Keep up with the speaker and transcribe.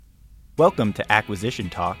Welcome to Acquisition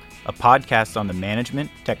Talk, a podcast on the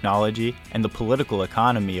management, technology, and the political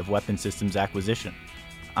economy of weapon systems acquisition.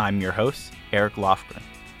 I'm your host, Eric Lofgren.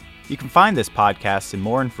 You can find this podcast and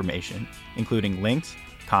more information, including links,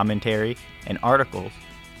 commentary, and articles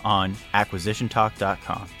on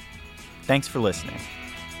acquisitiontalk.com. Thanks for listening.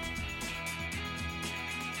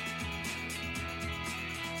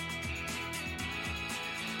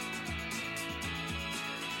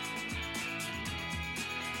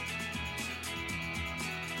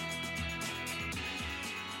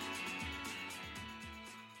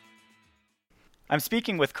 I'm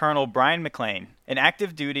speaking with Colonel Brian McLean, an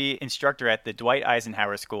active duty instructor at the Dwight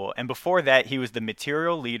Eisenhower School, and before that he was the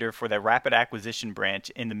material leader for the Rapid Acquisition Branch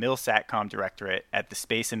in the MILSATCOM Directorate at the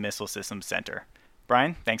Space and Missile Systems Center.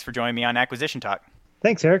 Brian, thanks for joining me on Acquisition Talk.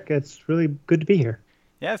 Thanks, Eric. It's really good to be here.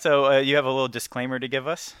 Yeah, so you have a little disclaimer to give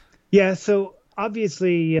us? Yeah, so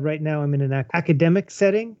obviously right now I'm in an academic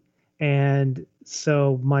setting, and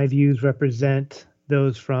so my views represent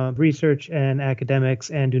those from research and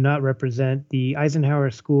academics and do not represent the Eisenhower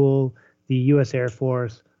School, the U.S. Air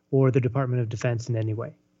Force, or the Department of Defense in any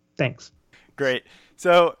way. Thanks. Great.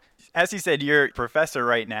 So, as you said, you're a professor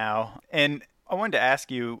right now, and I wanted to ask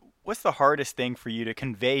you, what's the hardest thing for you to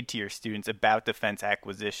convey to your students about defense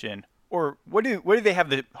acquisition? Or what do they have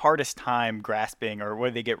the hardest time grasping, or what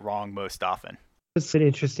do they get wrong most often? It's an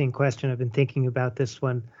interesting question. I've been thinking about this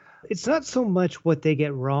one. It's not so much what they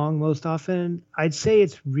get wrong most often. I'd say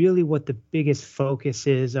it's really what the biggest focus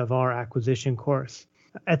is of our acquisition course.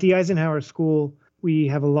 At the Eisenhower School, we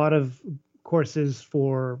have a lot of courses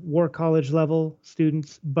for war college level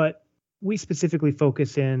students, but I specifically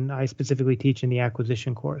teach in the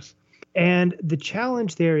acquisition course. And the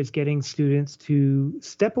challenge there is getting students to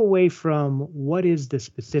step away from what is the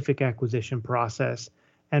specific acquisition process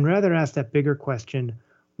and rather ask that bigger question,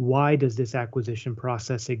 why does this acquisition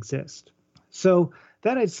process exist? So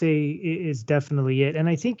that I'd say is definitely it. And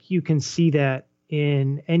I think you can see that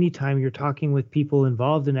in any time you're talking with people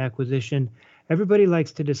involved in acquisition. Everybody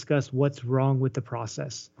likes to discuss what's wrong with the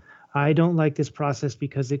process. I don't like this process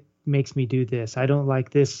because it makes me do this. I don't like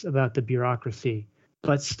this about the bureaucracy.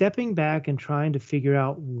 But stepping back and trying to figure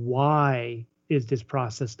out why is this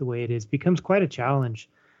process the way it is becomes quite a challenge.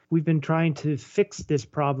 We've been trying to fix this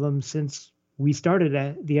problem since we started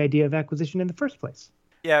at the idea of acquisition in the first place.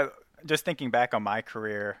 Yeah, just thinking back on my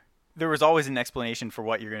career, there was always an explanation for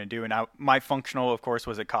what you're going to do. And my functional, of course,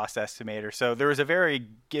 was a cost estimator. So there was a very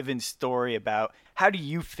given story about how do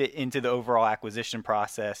you fit into the overall acquisition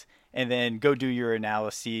process and then go do your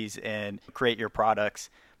analyses and create your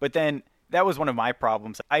products. But then that was one of my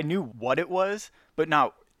problems. I knew what it was, but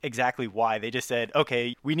not exactly why. They just said,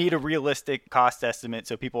 okay, we need a realistic cost estimate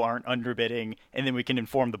so people aren't underbidding, and then we can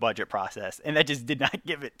inform the budget process. And that just did not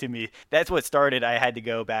give it to me. That's what started. I had to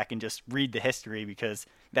go back and just read the history because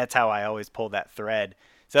that's how I always pull that thread.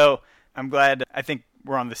 So I'm glad. I think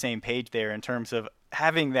we're on the same page there in terms of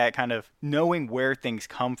having that kind of knowing where things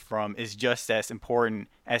come from is just as important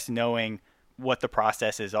as knowing what the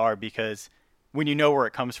processes are, because when you know where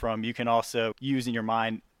it comes from, you can also use in your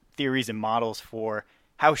mind theories and models for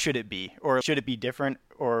how should it be, or should it be different,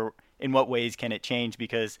 or in what ways can it change?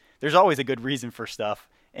 Because there's always a good reason for stuff,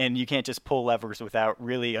 and you can't just pull levers without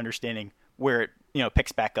really understanding where it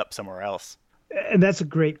picks back up somewhere else. And that's a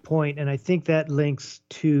great point, and I think that links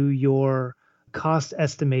to your cost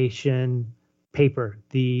estimation paper,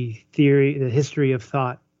 the history of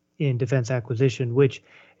thought in defense acquisition, which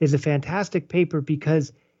is a fantastic paper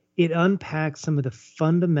because it unpacks some of the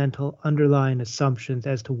fundamental underlying assumptions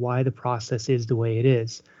as to why the process is the way it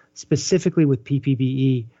is, specifically with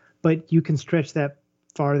PPBE. But you can stretch that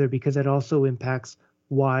farther because it also impacts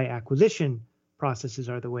why acquisition processes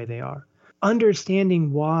are the way they are.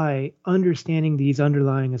 Understanding these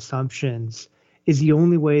underlying assumptions is the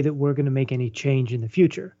only way that we're going to make any change in the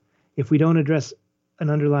future. If we don't address an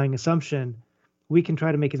underlying assumption, we can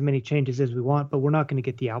try to make as many changes as we want, but we're not going to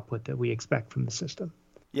get the output that we expect from the system.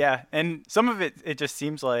 Yeah, and some of it just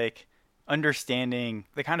seems like understanding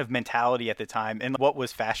the kind of mentality at the time and what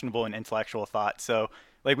was fashionable in intellectual thought. So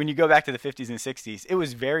like when you go back to the 50s and 60s, it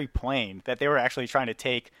was very plain that they were actually trying to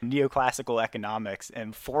take neoclassical economics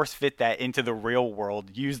and force fit that into the real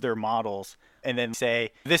world, use their models, and then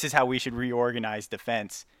say, this is how we should reorganize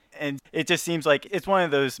defense. And it just seems like it's one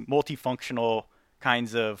of those multifunctional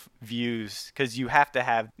kinds of views, because you have to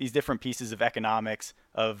have these different pieces of economics,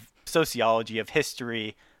 of sociology, of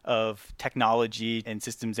history, of technology and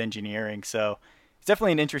systems engineering. So It's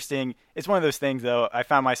definitely it's one of those things though. I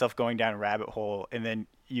found myself going down a rabbit hole and then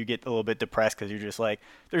you get a little bit depressed because you're just like,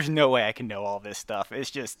 there's no way I can know all this stuff.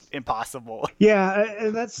 It's just impossible. Yeah,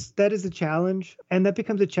 and that is a challenge, and that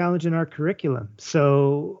becomes a challenge in our curriculum.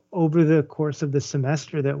 So over the course of the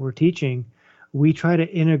semester that we're teaching, we try to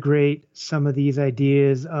integrate some of these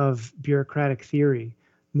ideas of bureaucratic theory,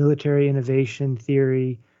 military innovation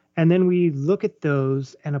theory, and then we look at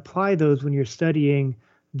those and apply those when you're studying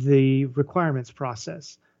the requirements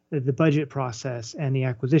process, the budget process, and the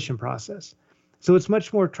acquisition process. So it's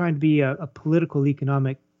much more trying to be a political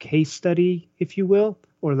economic case study, if you will,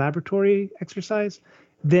 or laboratory exercise,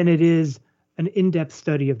 than it is an in-depth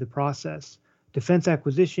study of the process. Defense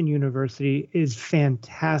Acquisition University is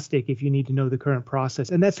fantastic if you need to know the current process.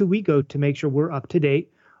 And that's who we go to make sure we're up to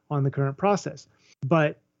date on the current process.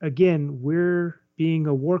 But again, we're being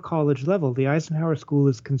a war college level. The Eisenhower School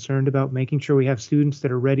is concerned about making sure we have students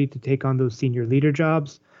that are ready to take on those senior leader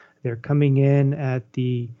jobs. They're coming in at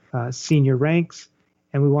the senior ranks,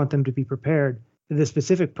 and we want them to be prepared. The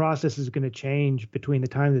specific process is going to change between the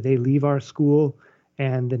time that they leave our school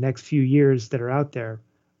and the next few years that are out there.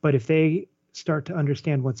 But if they start to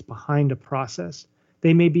understand what's behind a process,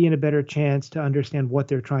 they may be in a better chance to understand what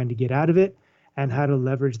they're trying to get out of it and how to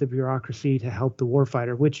leverage the bureaucracy to help the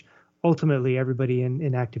warfighter, which ultimately everybody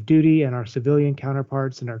in active duty and our civilian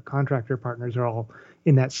counterparts and our contractor partners are all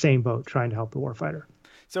in that same boat trying to help the warfighter.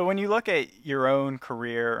 So when you look at your own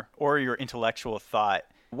career or your intellectual thought,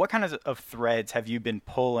 what kind of threads have you been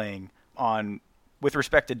pulling on with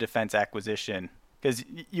respect to defense acquisition? Because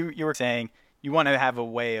you were saying you want to have a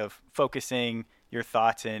way of focusing your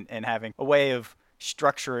thoughts and having a way of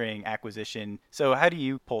structuring acquisition. So how do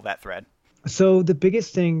you pull that thread? So the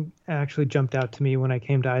biggest thing actually jumped out to me when I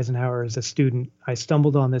came to Eisenhower as a student. I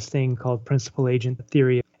stumbled on this thing called principal agent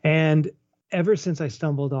theory. And ever since I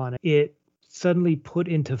stumbled on it, it suddenly put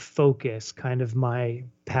into focus kind of my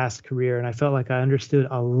past career. And I felt like I understood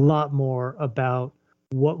a lot more about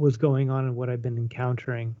what was going on and what I've been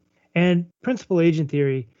encountering. And principal agent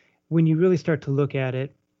theory, when you really start to look at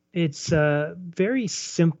it, it's a very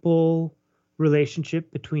simple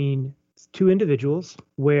relationship between two individuals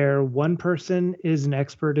where one person is an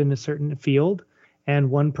expert in a certain field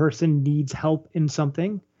and one person needs help in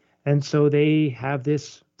something. And so they have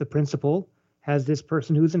the principal has this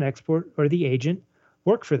person who's an expert or the agent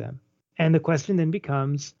work for them. And the question then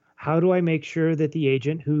becomes, how do I make sure that the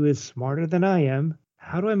agent who is smarter than I am,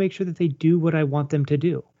 how do I make sure that they do what I want them to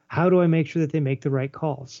do? How do I make sure that they make the right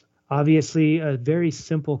calls? Obviously, a very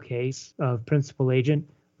simple case of principal agent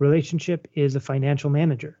relationship is a financial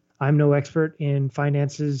manager. I'm no expert in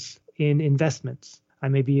finances in investments. I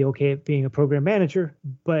may be okay at being a program manager,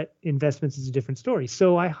 but investments is a different story.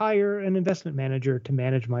 So I hire an investment manager to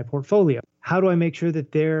manage my portfolio. How do I make sure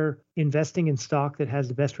that they're investing in stock that has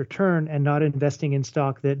the best return and not investing in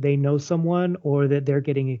stock that they know someone or that they're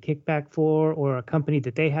getting a kickback for or a company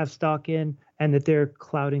that they have stock in and that they're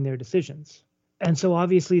clouding their decisions? And so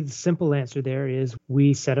obviously the simple answer there is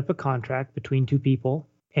we set up a contract between two people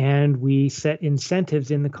and we set incentives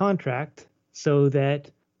in the contract so that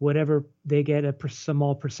whatever they get a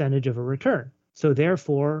small percentage of a return. So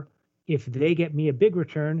therefore, if they get me a big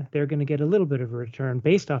return, they're going to get a little bit of a return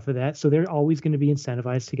based off of that. So they're always going to be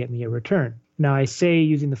incentivized to get me a return. Now, I say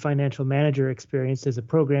using the financial manager experience as a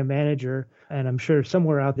program manager, and I'm sure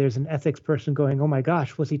somewhere out there's an ethics person going, oh my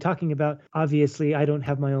gosh, what's he talking about? Obviously, I don't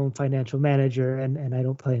have my own financial manager and I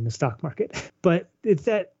don't play in the stock market. But it's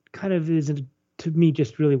that kind of is, to me,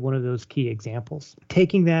 just really one of those key examples.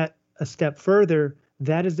 Taking that a step further,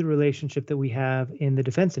 that is the relationship that we have in the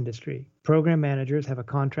defense industry. Program managers have a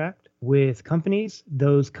contract with companies.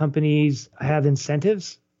 Those companies have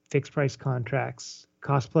incentives, fixed price contracts,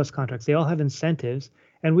 cost plus contracts. They all have incentives,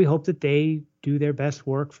 and we hope that they do their best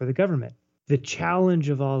work for the government. The challenge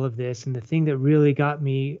of all of this, and the thing that really got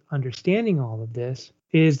me understanding all of this,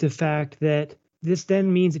 is the fact that this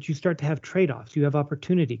then means that you start to have trade-offs. You have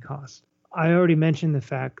opportunity costs. I already mentioned the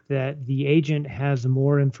fact that the agent has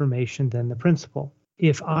more information than the principal.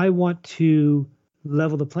 If I want to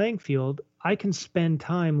level the playing field, I can spend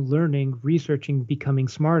time learning, researching, becoming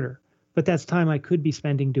smarter. But that's time I could be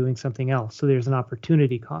spending doing something else. So there's an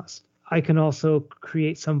opportunity cost. I can also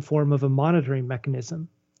create some form of a monitoring mechanism.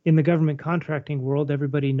 In the government contracting world,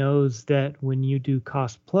 everybody knows that when you do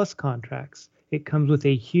cost plus contracts, it comes with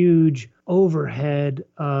a huge overhead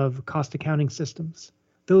of cost accounting systems.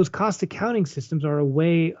 Those cost accounting systems are a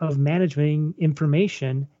way of managing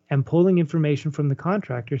information and pulling information from the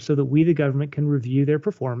contractor so that we, the government, can review their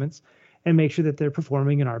performance and make sure that they're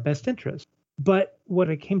performing in our best interest. But what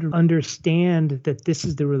I came to understand that this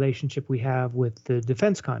is the relationship we have with the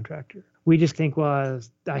defense contractor. We just think, well,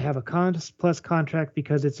 I have a cost plus contract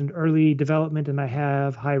because it's an early development and I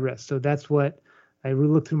have high risk. So that's what I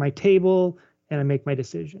look through my table and I make my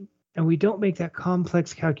decision. And we don't make that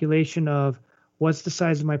complex calculation of what's the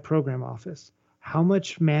size of my program office? How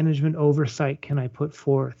much management oversight can I put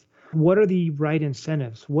forth? What are the right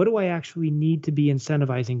incentives? What do I actually need to be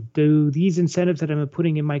incentivizing? Do these incentives that I'm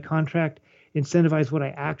putting in my contract incentivize what I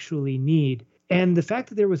actually need? And the fact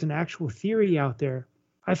that there was an actual theory out there,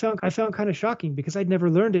 I found kind of shocking because I'd never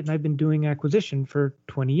learned it and I've been doing acquisition for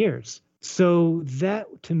 20 years. So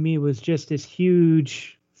that to me was just this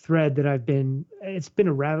huge thread that it's been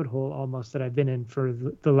a rabbit hole almost that I've been in for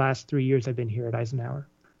the last 3 years I've been here at Eisenhower.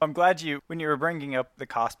 I'm glad when you were bringing up the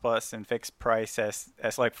cost plus and fixed price as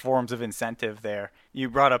like forms of incentive there, you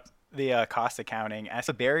brought up the cost accounting as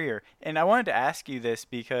a barrier. And I wanted to ask you this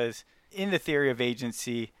because in the theory of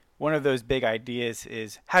agency, one of those big ideas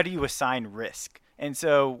is how do you assign risk? And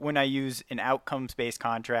so when I use an outcomes-based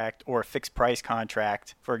contract or a fixed price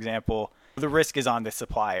contract, for example, the risk is on the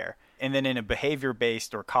supplier. And then in a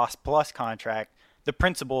behavior-based or cost-plus contract, the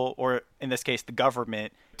principal, or in this case, the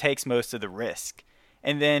government, takes most of the risk.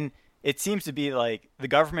 And then it seems to be like the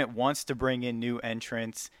government wants to bring in new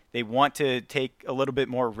entrants. They want to take a little bit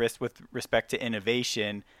more risk with respect to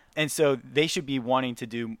innovation. And so they should be wanting to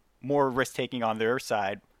do more risk-taking on their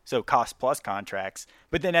side, so cost-plus contracts.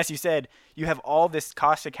 But then, as you said, you have all this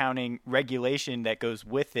cost accounting regulation that goes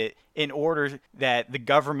with it in order that the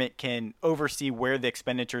government can oversee where the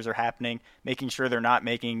expenditures are happening, making sure they're not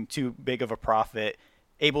making too big of a profit,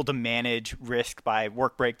 able to manage risk by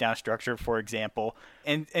work breakdown structure, for example.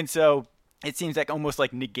 And so it seems like almost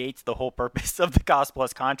like negates the whole purpose of the cost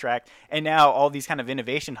plus contract. And now all these kind of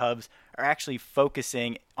innovation hubs are actually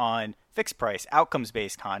focusing on fixed price,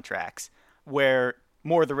 outcomes-based contracts, where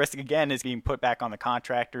more of the risk, again, is being put back on the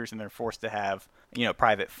contractors and they're forced to have,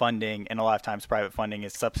 private funding. And a lot of times private funding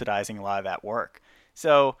is subsidizing a lot of that work.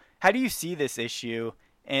 So how do you see this issue?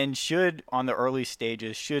 And on the early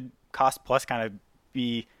stages, should cost plus kind of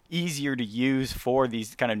be easier to use for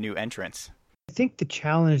these kind of new entrants? I think the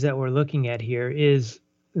challenge that we're looking at here is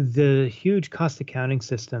the huge cost accounting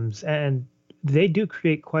systems, and they do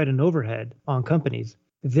create quite an overhead on companies.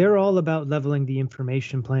 They're all about leveling the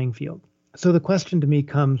information playing field. So the question to me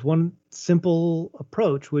comes, one simple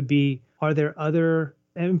approach would be, are there other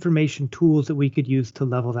information tools that we could use to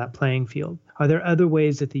level that playing field? Are there other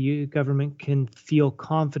ways that the government can feel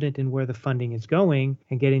confident in where the funding is going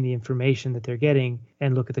and getting the information that they're getting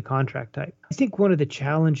and look at the contract type? I think one of the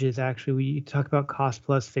challenges, actually, when you talk about cost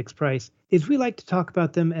plus fixed price, is we like to talk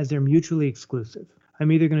about them as they're mutually exclusive.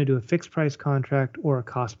 I'm either going to do a fixed price contract or a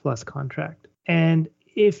cost plus contract. And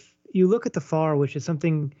if you look at the FAR, which is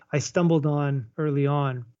something I stumbled on early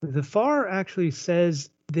on, the FAR actually says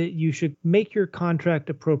that you should make your contract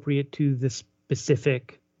appropriate to the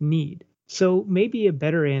specific need. So maybe a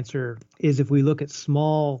better answer is if we look at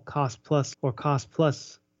small cost plus or cost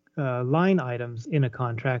plus line items in a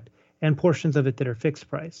contract and portions of it that are fixed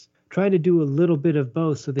price. Try to do a little bit of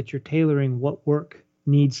both so that you're tailoring what work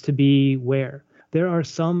needs to be where. There are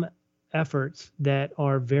some efforts that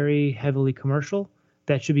are very heavily commercial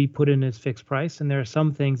that should be put in as fixed price. And there are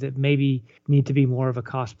some things that maybe need to be more of a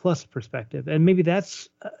cost plus perspective. And maybe that's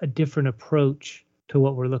a different approach to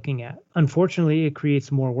what we're looking at. Unfortunately, it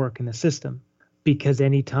creates more work in the system because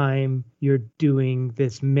anytime you're doing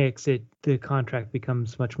this mix, the contract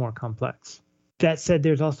becomes much more complex. That said,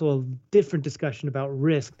 there's also a different discussion about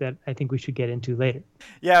risk that I think we should get into later.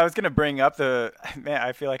 Yeah, I was going to bring up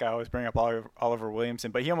I feel like I always bring up Oliver Williamson,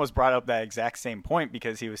 but he almost brought up that exact same point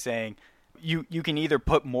because he was saying, you can either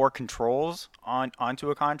put more controls onto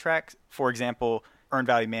a contract, for example, earned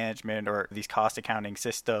value management or these cost accounting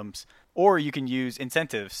systems, or you can use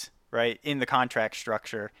incentives, right, in the contract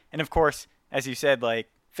structure. And of course, as you said, like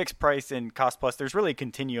fixed price and cost plus, there's really a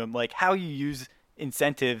continuum. Like how you use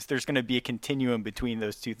incentives, there's going to be a continuum between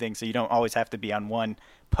those two things, so you don't always have to be on one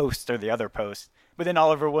post or the other post. But then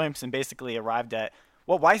Oliver Williamson basically arrived at,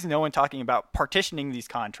 well, why is no one talking about partitioning these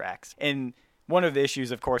contracts? And one of the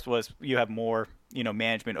issues, of course, was you have more,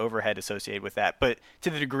 management overhead associated with that. But to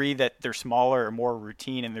the degree that they're smaller or more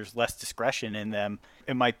routine and there's less discretion in them,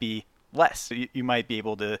 it might be less. So you might be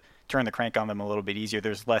able to turn the crank on them a little bit easier.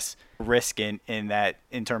 There's less risk in that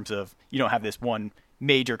in terms of you don't have this one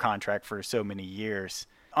major contract for so many years.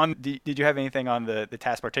 Did you have anything on the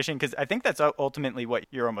task partition? Because I think that's ultimately what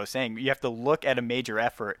you're almost saying. You have to look at a major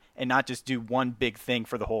effort and not just do one big thing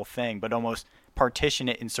for the whole thing, but almost partition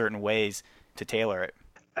it in certain ways to tailor it.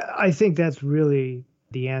 I think that's really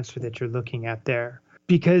the answer that you're looking at there.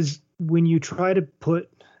 Because when you try to put,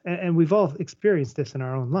 and we've all experienced this in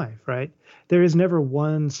our own life, right? There is never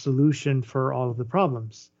one solution for all of the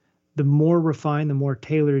problems. The more refined, the more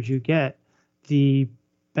tailored you get, the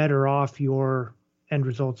better off your end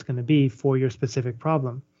result's going to be for your specific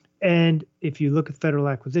problem. And if you look at federal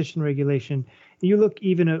acquisition regulation, you look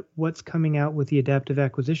even at what's coming out with the adaptive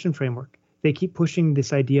acquisition framework, they keep pushing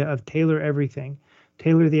this idea of tailor everything,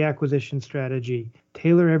 tailor the acquisition strategy,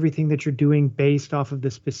 tailor everything that you're doing based off of the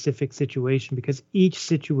specific situation, because each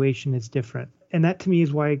situation is different. And that to me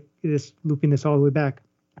is why looping this all the way back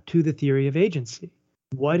to the theory of agency.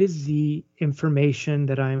 What is the information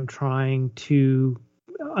that I'm trying to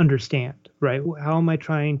understand, right? How am I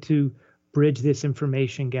trying to bridge this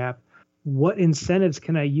information gap? What incentives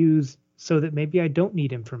can I use so that maybe I don't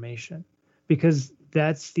need information? Because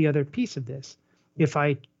that's the other piece of this. If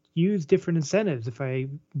I use different incentives, if I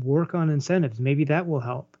work on incentives, maybe that will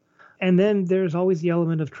help. And then there's always the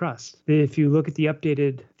element of trust. If you look at the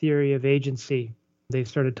updated theory of agency, they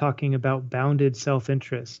started talking about bounded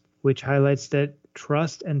self-interest, which highlights that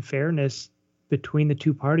trust and fairness between the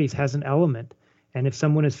two parties has an element. And if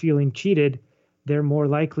someone is feeling cheated, they're more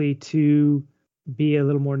likely to be a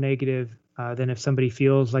little more negative than if somebody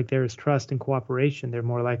feels like there is trust and cooperation. They're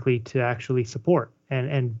more likely to actually support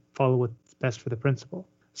and follow what's best for the principal.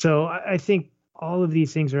 So I think all of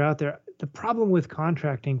these things are out there. The problem with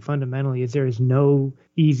contracting fundamentally is there is no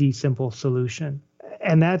easy, simple solution.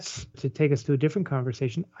 And that's, to take us to a different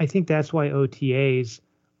conversation, I think that's why OTAs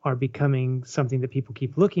are becoming something that people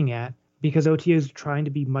keep looking at, because OTAs are trying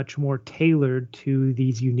to be much more tailored to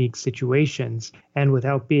these unique situations. And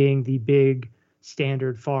without being the big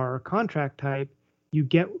standard FAR contract type, you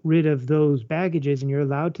get rid of those baggages and you're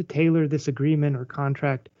allowed to tailor this agreement or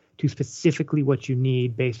contract to specifically what you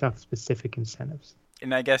need based off specific incentives.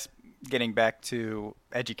 And I guess getting back to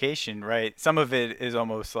education, right? Some of it is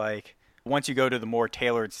almost like once you go to the more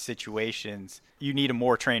tailored situations, you need a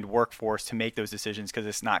more trained workforce to make those decisions because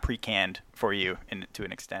it's not pre-canned for you to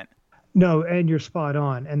an extent. No, and you're spot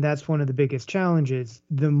on. And that's one of the biggest challenges.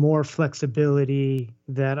 The more flexibility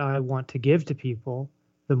that I want to give to people,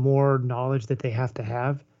 the more knowledge that they have to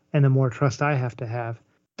have, and the more trust I have to have.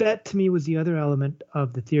 That to me was the other element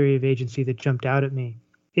of the theory of agency that jumped out at me.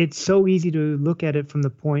 It's so easy to look at it from the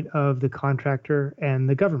point of the contractor and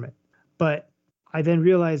the government. But I then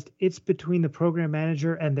realized it's between the program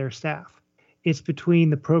manager and their staff. It's between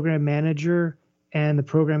the program manager and the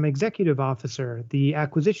program executive officer, the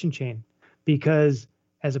acquisition chain. Because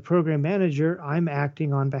as a program manager, I'm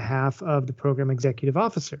acting on behalf of the program executive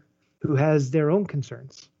officer who has their own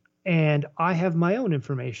concerns. And I have my own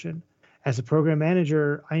information. As a program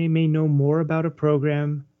manager, I may know more about a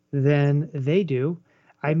program than they do.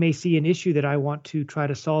 I may see an issue that I want to try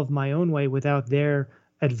to solve my own way without their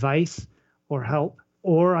advice or help.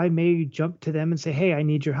 Or I may jump to them and say, hey, I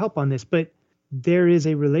need your help on this. But there is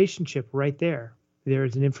a relationship right there. There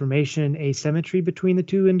is an information asymmetry between the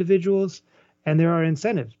two individuals, and there are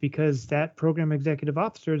incentives because that program executive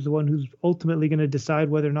officer is the one who's ultimately going to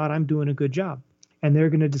decide whether or not I'm doing a good job. And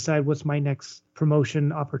they're going to decide what's my next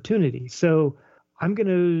promotion opportunity. So I'm going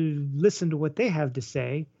to listen to what they have to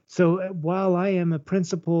say. So while I am a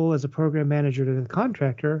principal as a program manager to the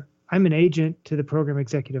contractor, I'm an agent to the program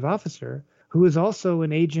executive officer, who is also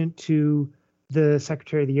an agent to the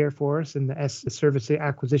Secretary of the Air Force and the Service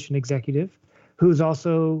Acquisition Executive, who's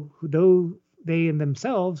also, though they in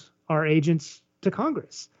themselves are agents to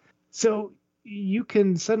Congress. So you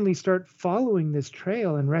can suddenly start following this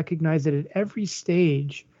trail and recognize that at every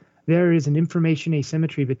stage, there is an information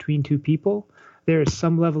asymmetry between two people. There is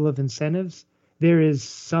some level of incentives. There is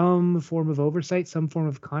some form of oversight, some form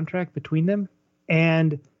of contract between them.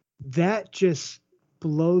 And that just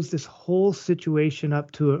blows this whole situation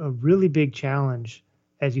up to a really big challenge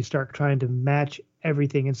as you start trying to match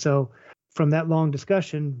everything. And so from that long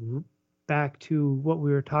discussion, back to what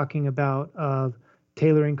we were talking about of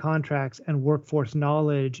tailoring contracts and workforce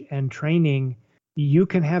knowledge and training, you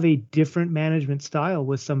can have a different management style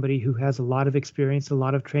with somebody who has a lot of experience, a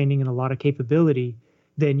lot of training, and a lot of capability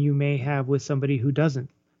than you may have with somebody who doesn't.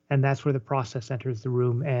 And that's where the process enters the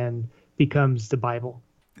room and becomes the Bible.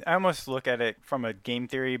 I almost look at it from a game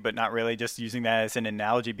theory, but not really, just using that as an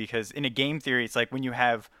analogy, because in a game theory, it's like when you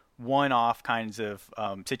have one-off kinds of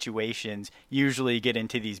situations usually get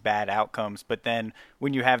into these bad outcomes. But then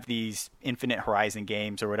when you have these infinite horizon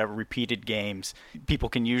games or whatever, repeated games, people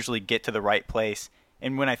can usually get to the right place.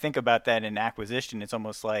 And when I think about that in acquisition, it's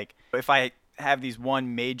almost like if I have these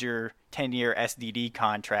one major 10-year SDD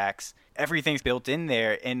contracts, everything's built in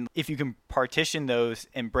there. And if you can partition those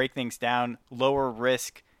and break things down, lower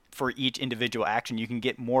risk for each individual action, you can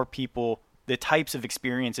get more people the types of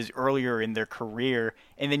experiences earlier in their career,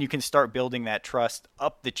 and then you can start building that trust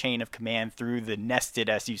up the chain of command through the nested,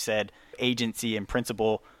 as you said, agency and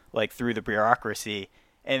principal, like through the bureaucracy,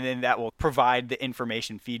 and then that will provide the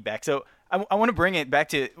information feedback. So I want to bring it back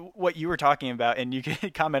to what you were talking about, and you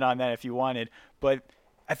can comment on that if you wanted, but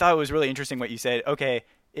I thought it was really interesting what you said. Okay,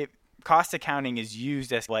 cost accounting is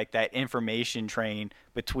used as like that information train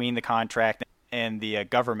between the contract and the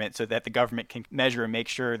government, so that the government can measure and make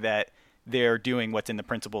sure that they're doing what's in the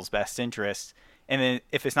principal's best interest. And then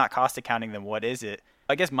if it's not cost accounting, then what is it?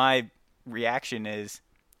 I guess my reaction is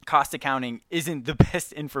cost accounting isn't the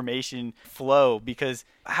best information flow, because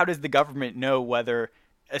how does the government know whether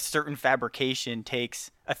a certain fabrication takes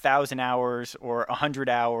 1,000 hours or 100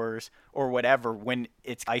 hours or whatever when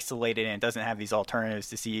it's isolated and it doesn't have these alternatives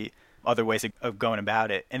to see other ways of going about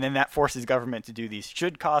it? And then that forces government to do these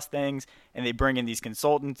should cost things, and they bring in these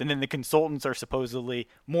consultants, and then the consultants are supposedly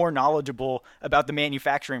more knowledgeable about the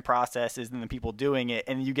manufacturing processes than the people doing it,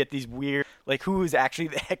 and you get these weird, like, who is actually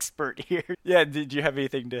the expert here? Yeah, did you have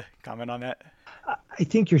anything to comment on that? I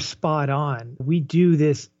think you're spot on. We do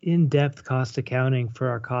this in-depth cost accounting for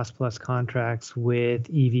our cost plus contracts with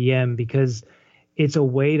EVM because it's a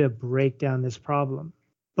way to break down this problem.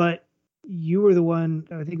 But you were the one,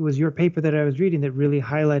 I think it was your paper that I was reading, that really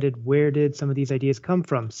highlighted where did some of these ideas come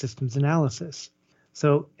from? Systems analysis.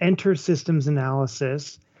 So enter systems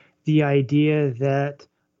analysis, the idea that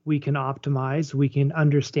we can optimize, we can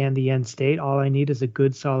understand the end state. All I need is a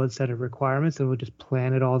good solid set of requirements, and we'll just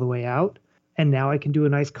plan it all the way out. And now I can do a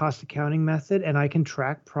nice cost accounting method, and I can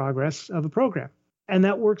track progress of a program. And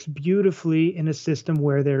that works beautifully in a system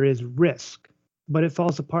where there is risk, but it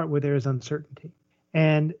falls apart where there is uncertainty.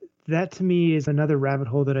 And that to me is another rabbit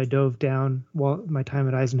hole that I dove down while my time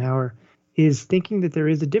at Eisenhower, is thinking that there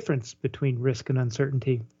is a difference between risk and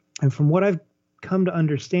uncertainty. And from what I've come to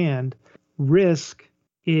understand, risk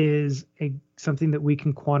is something that we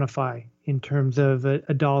can quantify in terms of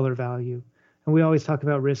a dollar value. And we always talk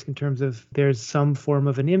about risk in terms of there's some form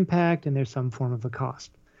of an impact and there's some form of a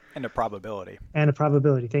cost. And a probability.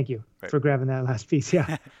 Thank you for grabbing that last piece.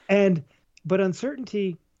 Yeah. But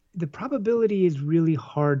uncertainty, the probability is really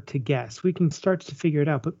hard to guess. We can start to figure it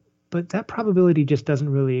out, but that probability just doesn't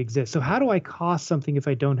really exist. So how do I cost something if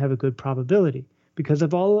I don't have a good probability? Because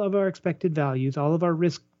of all of our expected values, all of our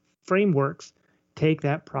risk frameworks take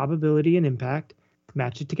that probability and impact,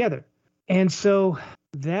 match it together. And so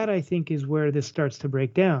that, I think, is where this starts to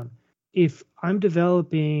break down. If I'm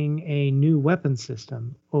developing a new weapon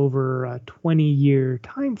system over a 20-year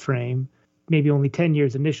time frame, maybe only 10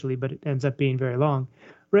 years initially, but it ends up being very long,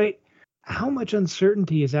 right? How much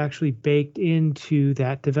uncertainty is actually baked into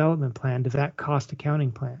that development plan, to that cost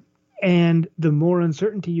accounting plan? And the more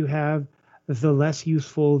uncertainty you have, the less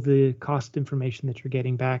useful the cost information that you're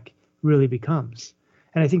getting back really becomes.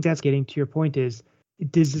 And I think that's getting to your point is,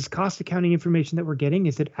 does this cost accounting information that we're getting,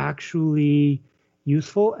 is it actually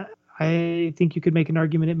useful? I think you could make an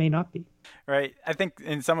argument it may not be. Right. I think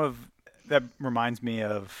in some of that reminds me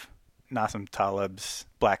of Nassim Taleb's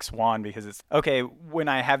Black Swan, because it's, okay, when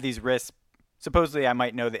I have these risks, supposedly I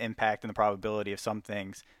might know the impact and the probability of some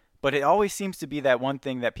things, but it always seems to be that one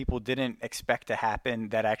thing that people didn't expect to happen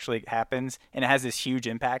that actually happens, and it has this huge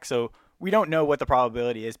impact. So we don't know what the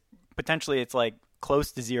probability is. Potentially it's like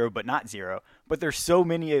close to zero, but not zero. But there's so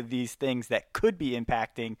many of these things that could be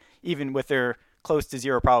impacting, even with their close to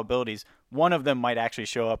zero probabilities. One of them might actually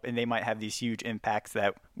show up, and they might have these huge impacts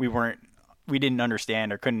that we didn't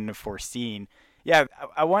understand or couldn't have foreseen. Yeah,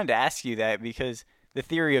 I wanted to ask you that, because the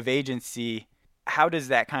theory of agency, how does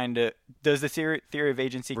that does the theory of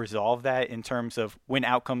agency resolve that in terms of when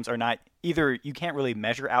outcomes are not, either you can't really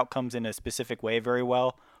measure outcomes in a specific way very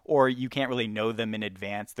well, or you can't really know them in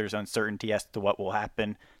advance. There's uncertainty as to what will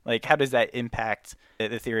happen. Like, how does that impact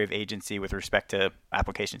the theory of agency with respect to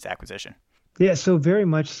applications acquisition? Yeah, so very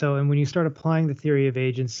much so. And when you start applying the theory of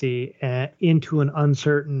agency into an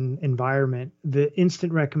uncertain environment, the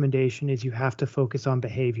instant recommendation is you have to focus on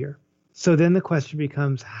behavior. So then the question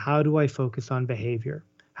becomes, how do I focus on behavior?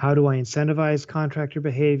 How do I incentivize contractor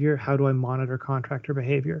behavior? How do I monitor contractor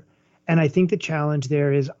behavior? And I think the challenge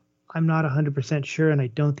there is, I'm not 100% sure, and I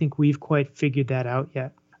don't think we've quite figured that out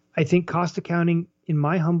yet. I think cost accounting, in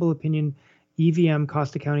my humble opinion, EVM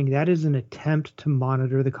cost accounting, that is an attempt to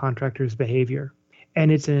monitor the contractor's behavior.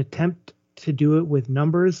 And it's an attempt to do it with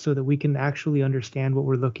numbers so that we can actually understand what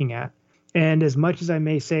we're looking at. And as much as I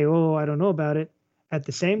may say, oh, I don't know about it, at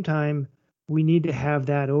the same time, we need to have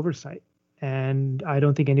that oversight. And I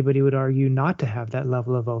don't think anybody would argue not to have that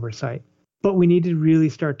level of oversight. But we need to really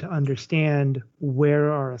start to understand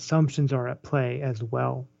where our assumptions are at play as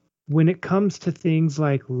well. when it comes to things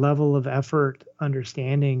like level of effort,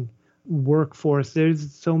 understanding workforce,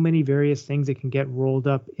 there's so many various things that can get rolled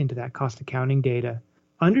up into that cost accounting data.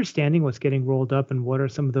 Understanding what's getting rolled up and what are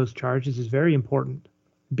some of those charges is very important.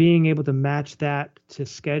 Being able to match that to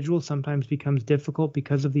schedule sometimes becomes difficult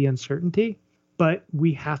because of the uncertainty, but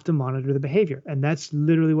we have to monitor the behavior. And that's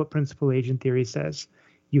literally what principal agent theory says.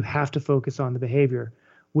 You have to focus on the behavior,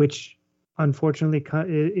 which unfortunately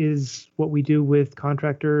is what we do with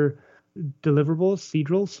contractor deliverables,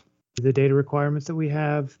 CDRLs, the data requirements that we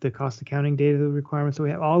have, the cost accounting data requirements that we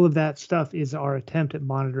have. All of that stuff is our attempt at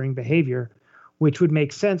monitoring behavior, which would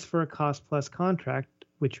make sense for a cost plus contract,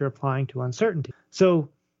 which you're applying to uncertainty. So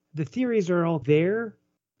the theories are all there,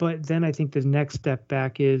 but then I think the next step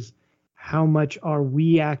back is how much are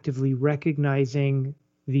we actively recognizing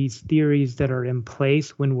these theories that are in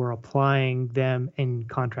place when we're applying them in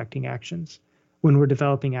contracting actions, when we're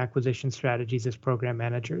developing acquisition strategies as program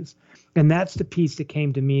managers. And that's the piece that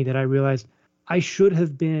came to me that I realized I should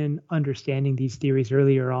have been understanding these theories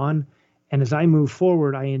earlier on. And as I move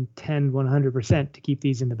forward, I intend 100% to keep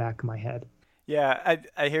these in the back of my head. Yeah,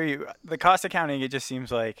 I hear you. The cost accounting, it just seems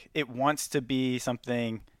like it wants to be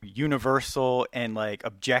something universal and like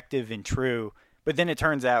objective and true. But then it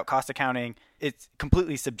turns out cost accounting, it's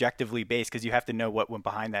completely subjectively based because you have to know what went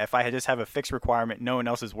behind that. If I just have a fixed requirement, no one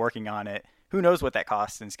else is working on it, who knows what that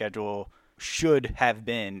cost and schedule should have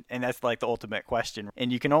been? And that's like the ultimate question.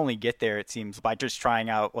 And you can only get there, it seems, by just trying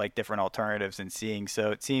out like different alternatives and seeing. So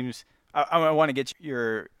it seems, I want to get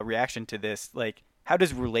your reaction to this. Like, how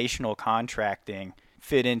does relational contracting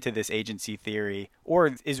fit into this agency theory?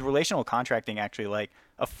 Or is relational contracting actually like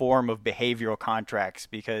a form of behavioral contracts?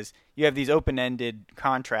 Because you have these open-ended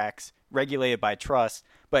contracts regulated by trust,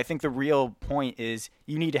 but I think the real point is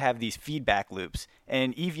you need to have these feedback loops.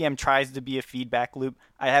 And EVM tries to be a feedback loop.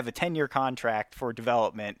 I have a 10-year contract for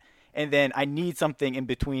development, and then I need something in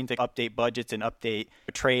between to update budgets and update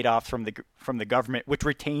trade-offs from the government, which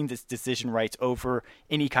retains its decision rights over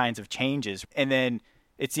any kinds of changes. And then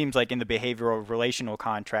it seems like in the behavioral relational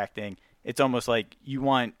contracting, it's almost like you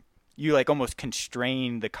almost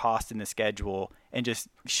constrain the cost in the schedule and just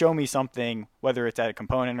show me something, whether it's at a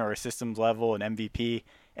component or a systems level, an MVP.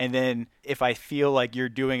 And then if I feel like you're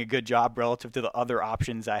doing a good job relative to the other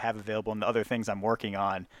options I have available and the other things I'm working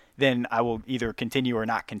on, then I will either continue or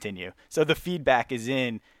not continue. So the feedback is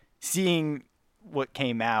in seeing what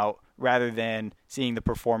came out rather than seeing the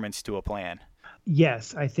performance to a plan.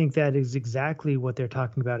 Yes, I think that is exactly what they're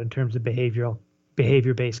talking about in terms of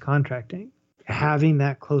behavior-based contracting, having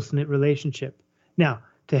that close-knit relationship. Now,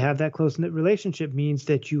 to have that close-knit relationship means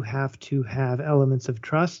that you have to have elements of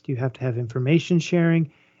trust, you have to have information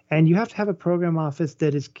sharing, and you have to have a program office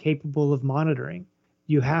that is capable of monitoring.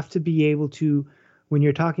 You have to be able to, when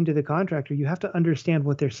you're talking to the contractor, you have to understand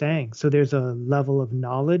what they're saying. So there's a level of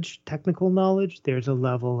knowledge, technical knowledge, there's a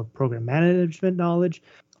level of program management knowledge.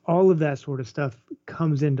 All of that sort of stuff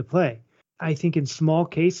comes into play. I think in small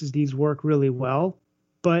cases, these work really well,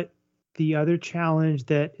 but the other challenge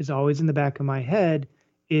that is always in the back of my head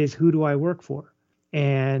is, who do I work for?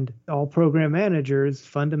 And all program managers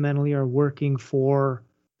fundamentally are working for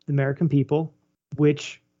the American people,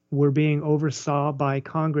 which we're being oversaw by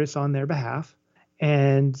Congress on their behalf.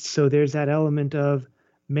 And so there's that element of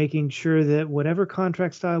making sure that whatever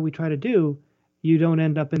contract style we try to do, you don't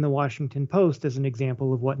end up in the Washington Post as an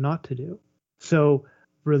example of what not to do. So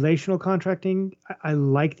relational contracting, I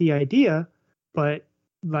like the idea, but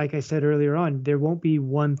like I said earlier on, there won't be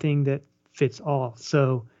one thing that fits all.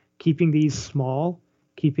 So keeping these small,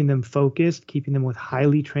 keeping them focused, keeping them with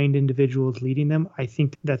highly trained individuals leading them, I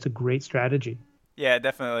think that's a great strategy. Yeah,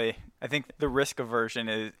 definitely. I think the risk aversion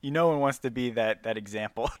is no one wants to be that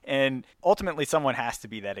example. And ultimately, someone has to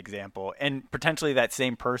be that example. And potentially that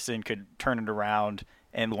same person could turn it around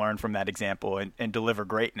and learn from that example and deliver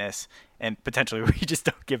greatness. And potentially we just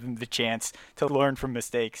don't give them the chance to learn from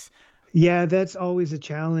mistakes. Yeah, that's always a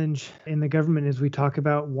challenge in the government as we talk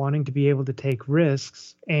about wanting to be able to take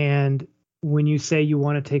risks. And when you say you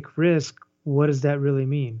want to take risk, what does that really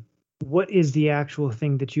mean? What is the actual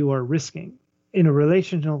thing that you are risking? In a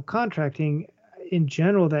relational contracting, in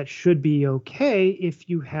general, that should be okay if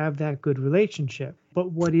you have that good relationship.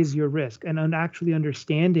 But what is your risk? And actually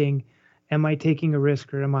understanding, am I taking a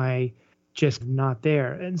risk or am I just not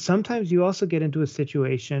there? And sometimes you also get into a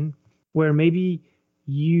situation where maybe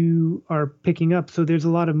you are picking up. So there's a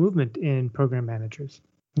lot of movement in program managers.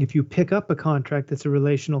 If you pick up a contract that's a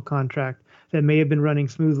relational contract that may have been running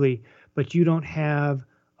smoothly, but you don't have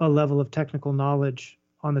a level of technical knowledge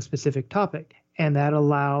on the specific topic, and that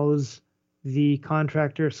allows the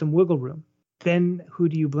contractor some wiggle room, then who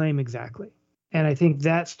do you blame exactly? And I think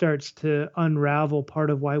that starts to unravel part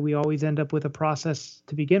of why we always end up with a process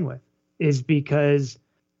to begin with, is because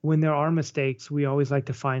when there are mistakes, we always like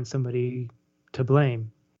to find somebody to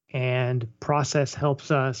blame. And process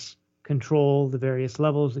helps us control the various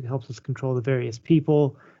levels. It helps us control the various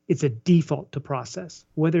people. It's a default to process.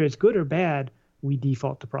 Whether it's good or bad, we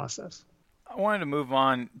default to process. I wanted to move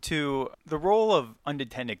on to the role of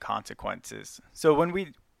unintended consequences. So when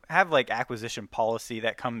we have like acquisition policy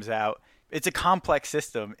that comes out, it's a complex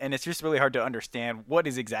system and it's just really hard to understand what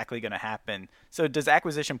is exactly going to happen. So does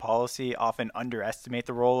acquisition policy often underestimate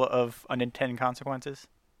the role of unintended consequences?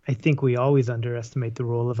 I think we always underestimate the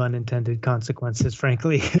role of unintended consequences,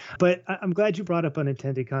 frankly. But I'm glad you brought up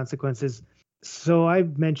unintended consequences. So I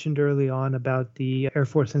mentioned early on about the Air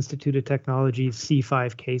Force Institute of Technology's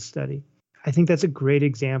C5 case study. I think that's a great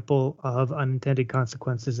example of unintended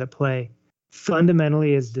consequences at play.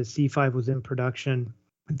 Fundamentally, as the C5 was in production,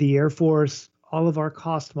 the Air Force, all of our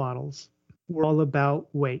cost models were all about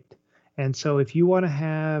weight. And so if you want to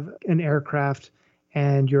have an aircraft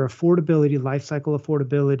and your affordability, life cycle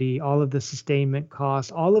affordability, all of the sustainment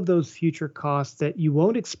costs, all of those future costs that you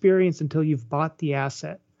won't experience until you've bought the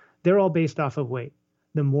asset, they're all based off of weight.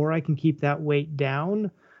 The more I can keep that weight down,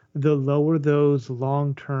 the lower those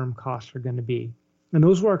long-term costs are going to be. And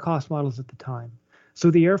those were our cost models at the time.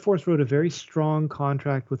 So the Air Force wrote a very strong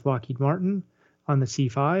contract with Lockheed Martin on the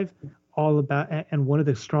C5, all about, and one of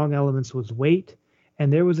the strong elements was weight.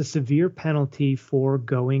 And there was a severe penalty for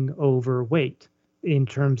going over weight in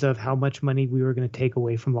terms of how much money we were going to take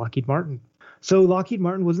away from Lockheed Martin. So Lockheed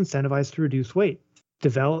Martin was incentivized to reduce weight.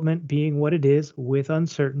 Development being what it is, with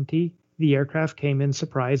uncertainty, the aircraft came in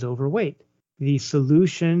surprise overweight. The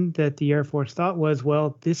solution that the Air Force thought was,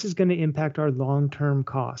 well, this is going to impact our long-term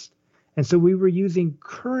cost. And so we were using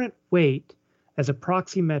current weight as a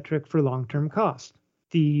proxy metric for long-term cost.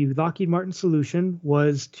 The Lockheed Martin solution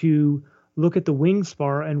was to look at the wing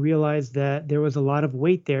spar and realize that there was a lot of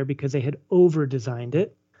weight there because they had over-designed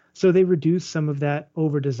it. So they reduced some of that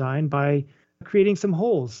over-design by creating some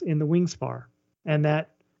holes in the wing spar. And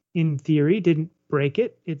that, in theory, didn't break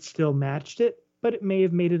it. It still matched it, but it may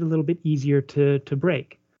have made it a little bit easier to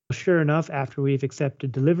break. Sure enough, after we've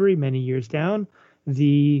accepted delivery many years down,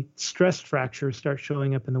 the stress fractures start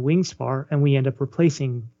showing up in the wing spar, and we end up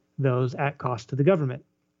replacing those at cost to the government.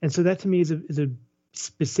 And so that to me is a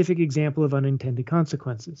specific example of unintended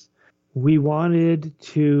consequences. We wanted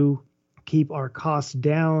to keep our costs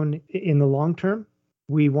down in the long term.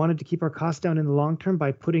 We wanted to keep our costs down in the long term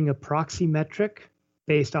by putting a proxy metric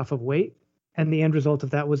based off of weight. And the end result of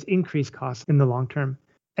that was increased costs in the long term.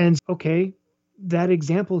 And okay, that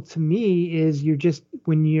example to me is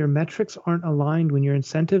when your metrics aren't aligned, when your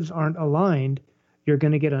incentives aren't aligned, you're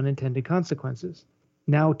going to get unintended consequences.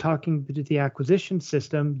 Now talking to the acquisition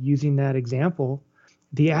system, using that example,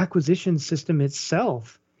 the acquisition system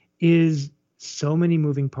itself is so many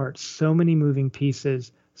moving parts, so many moving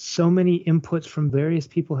pieces, so many inputs from various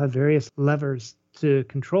people have various levers to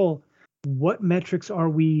control. What metrics are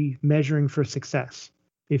we measuring for success?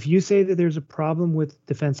 If you say that there's a problem with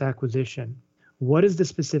defense acquisition, what is the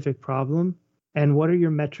specific problem? And what are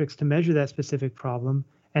your metrics to measure that specific problem?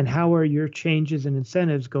 And how are your changes and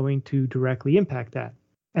incentives going to directly impact that?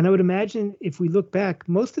 And I would imagine if we look back,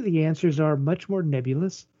 most of the answers are much more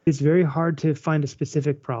nebulous. It's very hard to find a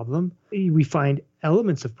specific problem. We find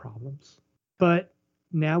elements of problems. But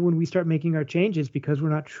now when we start making our changes, because we're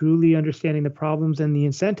not truly understanding the problems and the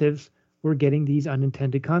incentives, we're getting these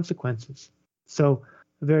unintended consequences. So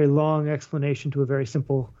a very long explanation to a very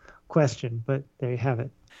simple question, but there you have it.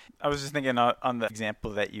 I was just thinking on the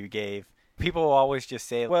example that you gave, people will always just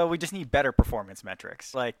say, well, we just need better performance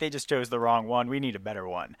metrics. Like, they just chose the wrong one. We need a better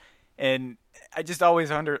one. And I just always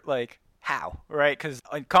wonder, like, how, right? Because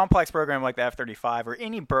a complex program like the F-35 or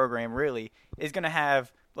any program really is going to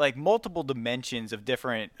have, like, multiple dimensions of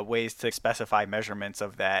different ways to specify measurements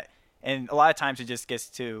of that. And a lot of times it just gets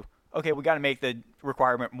to, okay, we got to make the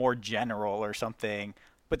requirement more general or something.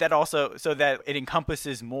 But that also, so that it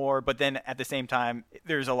encompasses more, but then at the same time,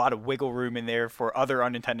 there's a lot of wiggle room in there for other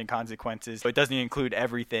unintended consequences. So it doesn't include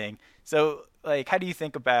everything. So, like, how do you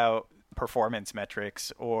think about performance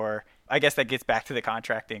metrics? Or I guess that gets back to the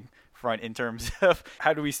contracting front in terms of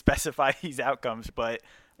how do we specify these outcomes? But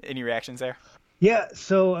any reactions there? Yeah,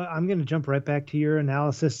 so I'm going to jump right back to your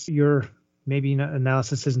analysis. Your, maybe not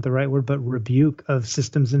analysis isn't the right word, but rebuke of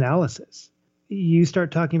systems analysis. You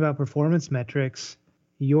start talking about performance metrics.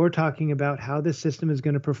 You're talking about how the system is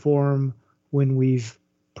going to perform when we've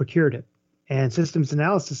procured it. And systems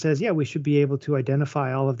analysis says, yeah, we should be able to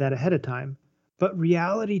identify all of that ahead of time. But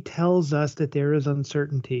reality tells us that there is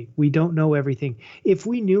uncertainty. We don't know everything. If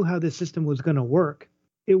we knew how the system was going to work,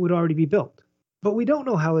 it would already be built. But we don't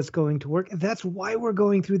know how it's going to work. And that's why we're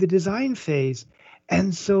going through the design phase.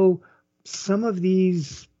 And so some of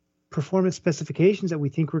these performance specifications that we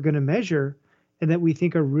think we're going to measure and that we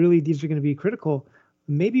think are really, these are going to be critical,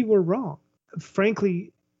 maybe we're wrong.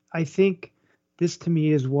 Frankly, I think this to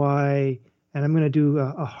me is why, and I'm going to do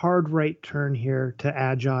a hard right turn here to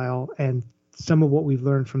Agile and some of what we've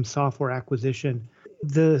learned from software acquisition.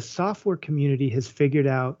 The software community has figured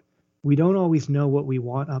out we don't always know what we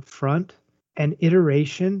want up front, and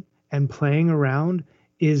iteration and playing around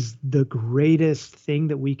is the greatest thing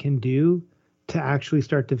that we can do to actually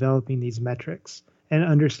start developing these metrics and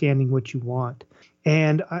understanding what you want.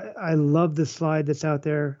 And I love the slide that's out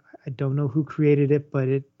there. I don't know who created it, but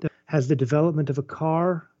it has the development of a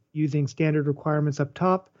car using standard requirements up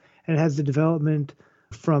top, and it has the development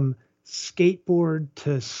from skateboard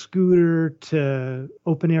to scooter to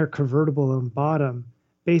open air convertible on bottom,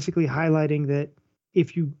 basically highlighting that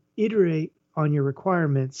if you iterate on your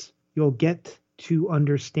requirements, you'll get to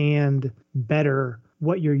understand better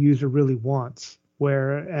what your user really wants.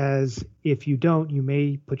 Whereas if you don't, you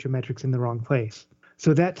may put your metrics in the wrong place.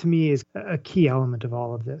 So that to me is a key element of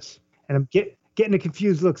all of this. And I'm getting a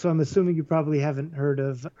confused look, so I'm assuming you probably haven't heard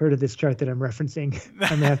of this chart that I'm referencing.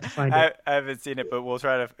 I may have to find it. I haven't seen it, but we'll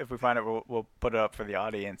try to, if we find it, we'll put it up for the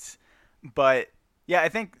audience. But yeah, I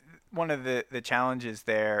think one of the challenges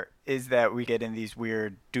there is that we get in these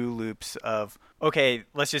weird do loops of, okay,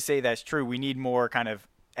 let's just say that's true. We need more kind of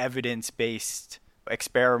evidence-based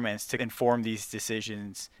experiments to inform these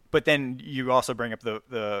decisions. But then you also bring up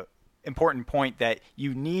the important point that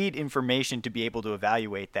you need information to be able to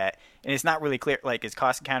evaluate that. And it's not really clear, like, is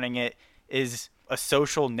cost accounting it? Is a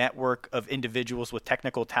social network of individuals with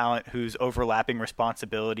technical talent whose overlapping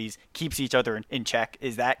responsibilities keeps each other in check?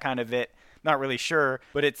 Is that kind of it? Not really sure,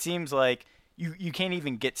 but it seems like you can't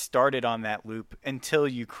even get started on that loop until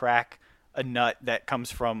you crack a nut that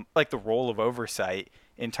comes from like the role of oversight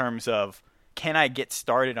in terms of, can I get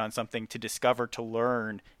started on something to discover, to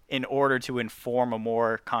learn in order to inform a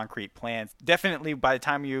more concrete plan? Definitely by the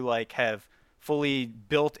time you like have fully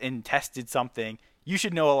built and tested something, you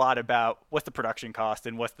should know a lot about what's the production cost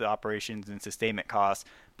and what's the operations and sustainment cost,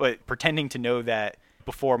 but pretending to know that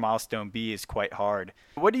before milestone B is quite hard.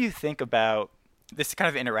 What do you think about this kind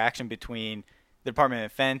of interaction between the Department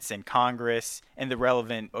of Defense and Congress and the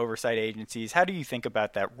relevant oversight agencies? How do you think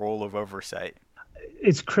about that role of oversight?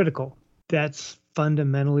 It's critical. That's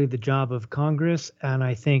fundamentally the job of Congress, and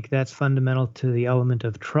I think that's fundamental to the element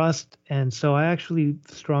of trust. And so I actually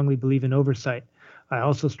strongly believe in oversight. I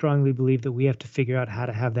also strongly believe that we have to figure out how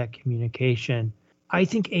to have that communication. I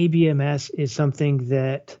think ABMS is something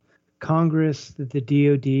that Congress, the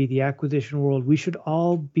DoD, the acquisition world, we should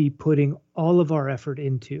all be putting all of our effort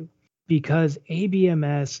into, because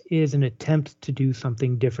ABMS is an attempt to do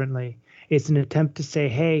something differently. It's an attempt to say,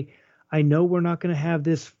 hey, I know we're not going to have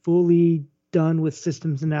this fully done with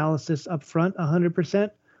systems analysis up front 100%,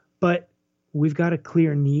 but we've got a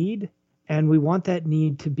clear need, and we want that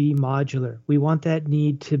need to be modular. We want that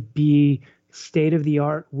need to be state of the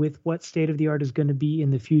art with what state of the art is going to be in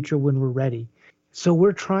the future when we're ready. So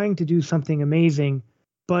we're trying to do something amazing,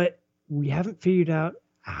 but we haven't figured out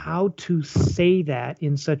how to say that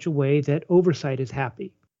in such a way that oversight is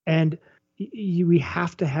happy. And we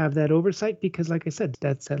have to have that oversight because, like I said,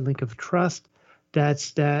 that's that link of trust.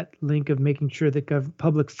 That's that link of making sure that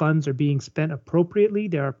public funds are being spent appropriately.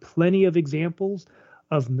 There are plenty of examples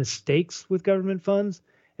of mistakes with government funds,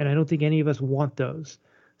 and I don't think any of us want those.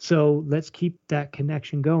 So let's keep that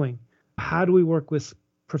connection going. How do we work with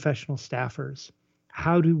professional staffers?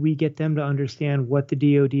 How do we get them to understand what the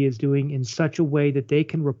DoD is doing in such a way that they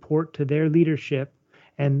can report to their leadership,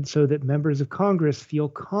 and so that members of Congress feel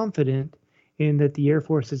confident in that the Air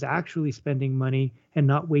Force is actually spending money and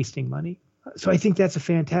not wasting money? So I think that's a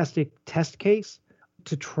fantastic test case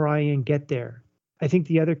to try and get there. I think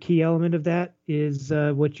the other key element of that is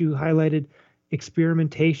what you highlighted: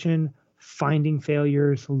 experimentation, finding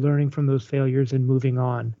failures, learning from those failures, and moving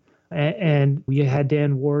on. And we had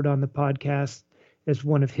Dan Ward on the podcast as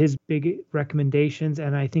one of his big recommendations,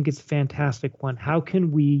 and I think it's a fantastic one. How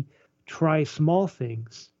can we try small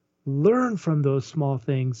things, learn from those small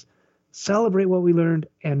things, celebrate what we learned,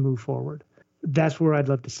 and move forward? That's where I'd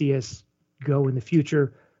love to see us go in the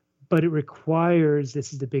future. But it requires,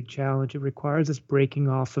 this is the big challenge, it requires us breaking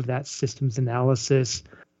off of that systems analysis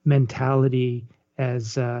mentality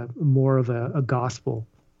as more of a gospel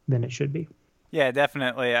than it should be. Yeah,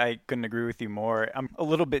 definitely. I couldn't agree with you more. I'm a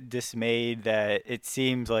little bit dismayed that it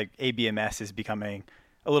seems like ABMS is becoming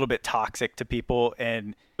a little bit toxic to people.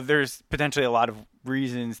 And there's potentially a lot of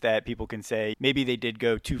reasons that people can say maybe they did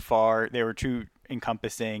go too far, they were too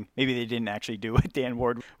encompassing, maybe they didn't actually do what Dan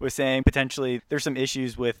Ward was saying. Potentially there's some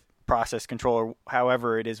issues with process control or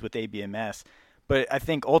however it is with ABMS. But I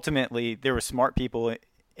think ultimately there were smart people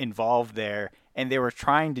involved there, and they were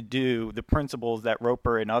trying to do the principles that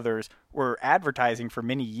Roper and others were advertising for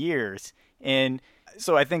many years. And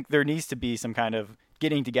so I think there needs to be some kind of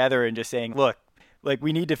getting together and just saying, look, like,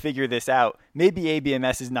 we need to figure this out. Maybe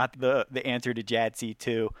ABMS is not the answer to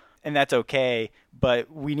JADC2, and that's okay,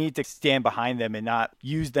 but we need to stand behind them and not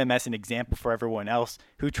use them as an example for everyone else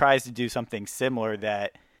who tries to do something similar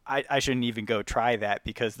that I shouldn't even go try that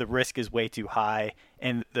because the risk is way too high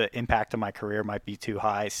and the impact on my career might be too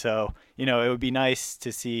high. So, it would be nice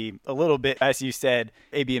to see a little bit, as you said,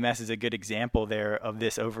 ABMS is a good example there of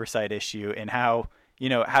this oversight issue and how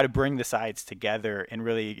to bring the sides together and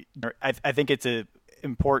really, I think it's a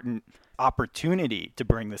important opportunity to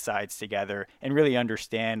bring the sides together and really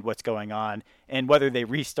understand what's going on. And whether they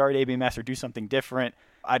restart ABMS or do something different,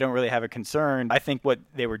 I don't really have a concern. I think what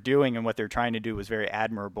they were doing and what they're trying to do was very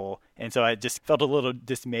admirable. And so I just felt a little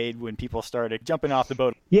dismayed when people started jumping off the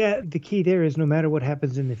boat. Yeah, the key there is no matter what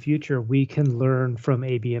happens in the future, we can learn from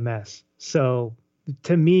ABMS. So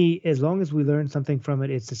to me, as long as we learn something from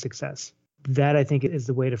it, it's a success. That, I think, is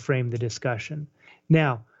the way to frame the discussion.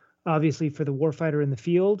 Now, obviously, for the warfighter in the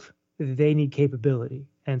field, they need capability.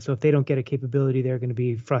 And so if they don't get a capability, they're going to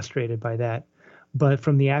be frustrated by that. But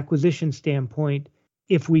from the acquisition standpoint,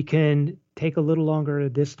 if we can take a little longer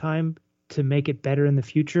this time to make it better in the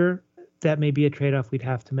future, that may be a trade-off we'd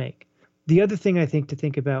have to make. The other thing I think to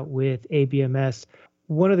think about with ABMS,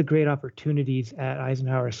 one of the great opportunities at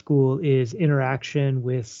Eisenhower School is interaction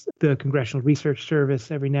with the Congressional Research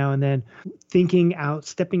Service every now and then,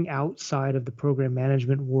 stepping outside of the program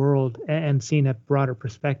management world and seeing a broader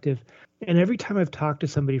perspective. And every time I've talked to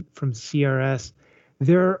somebody from CRS,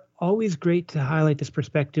 they're always great to highlight this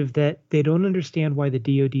perspective that they don't understand why the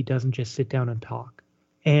DoD doesn't just sit down and talk.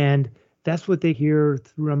 And that's what they hear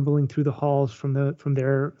rumbling through the halls from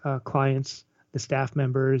their clients, the staff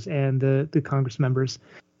members, and the Congress members.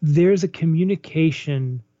 There's a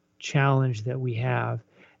communication challenge that we have.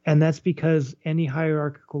 And that's because any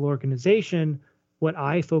hierarchical organization, what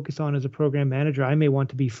I focus on as a program manager, I may want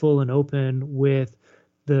to be full and open with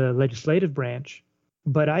the legislative branch,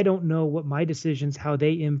 but I don't know what my decisions, how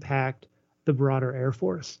they impact the broader Air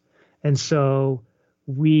Force. And so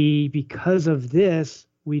because of this,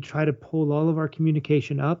 we try to pull all of our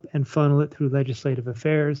communication up and funnel it through legislative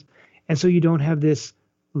affairs. And so you don't have this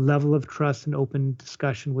level of trust and open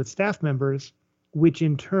discussion with staff members, which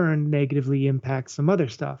in turn negatively impacts some other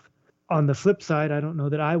stuff. On the flip side, I don't know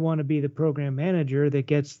that I want to be the program manager that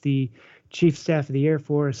gets the Chief Staff of the Air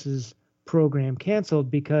Force's program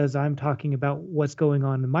canceled because I'm talking about what's going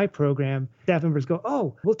on in my program. Staff members go,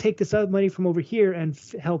 oh, we'll take this other money from over here and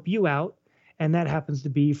help you out. And that happens to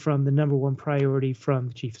be from the number one priority from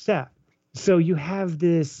the Chief of Staff. So you have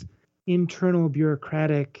this internal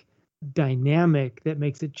bureaucratic dynamic that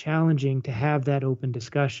makes it challenging to have that open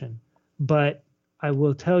discussion. But I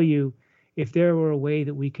will tell you, if there were a way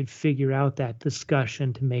that we could figure out that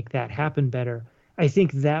discussion to make that happen better, I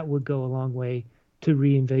think that would go a long way to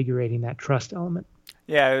reinvigorating that trust element.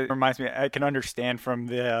 Yeah, it reminds me, I can understand from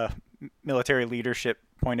the military leadership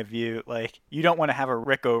point of view, like, you don't want to have a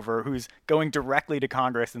Rickover who's going directly to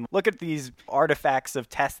Congress and look at these artifacts of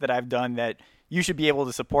tests that I've done that you should be able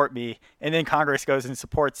to support me. And then Congress goes and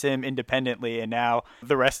supports him independently. And now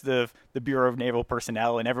the rest of the Bureau of Naval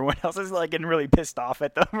Personnel and everyone else is like getting really pissed off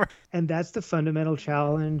at them. And that's the fundamental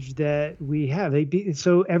challenge that we have.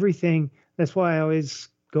 So everything, that's why I always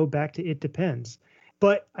go back to it depends.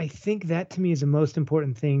 But I think that to me is the most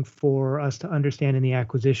important thing for us to understand in the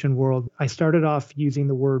acquisition world. I started off using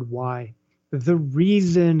the word why. The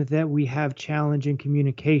reason that we have challenge in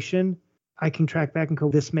communication, I can track back and go,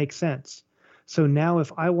 this makes sense. So now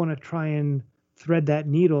if I want to try and thread that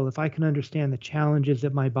needle, if I can understand the challenges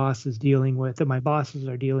that my boss is dealing with, that my bosses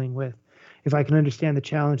are dealing with, if I can understand the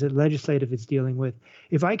challenge that legislative is dealing with,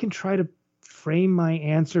 if I can try to frame my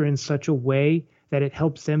answer in such a way that it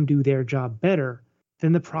helps them do their job better,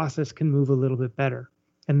 then the process can move a little bit better.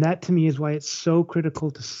 And that to me is why it's so critical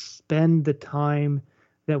to spend the time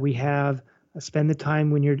that we have, spend the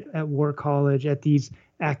time when you're at War College, at these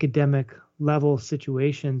academic level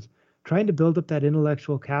situations, trying to build up that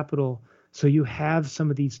intellectual capital so you have some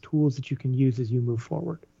of these tools that you can use as you move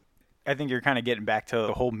forward. I think you're kind of getting back to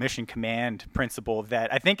the whole mission command principle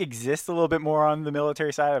that I think exists a little bit more on the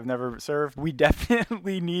military side. I've never served. We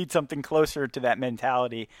definitely need something closer to that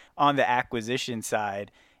mentality on the acquisition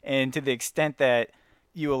side. And to the extent that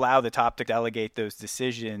you allow the top to delegate those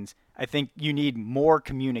decisions, I think you need more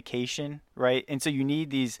communication, right? And so you need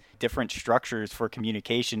these different structures for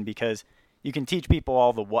communication because you can teach people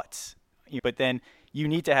all the what's, but then you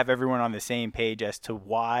need to have everyone on the same page as to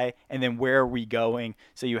why and then where are we going,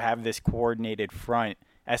 so you have this coordinated front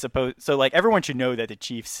as opposed. So like everyone should know that the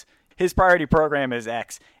Chiefs, his priority program is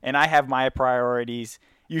X and I have my priorities.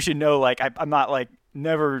 You should know, like, I'm not like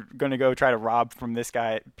never going to go try to rob from this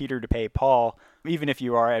guy, Peter, to pay Paul, even if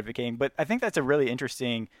you are advocating. But I think that's a really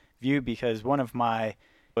interesting view because one of my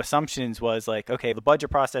assumptions was like, okay, the budget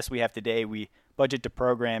process we have today, we budget to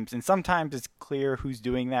programs, and sometimes it's clear who's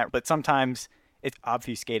doing that, but sometimes it's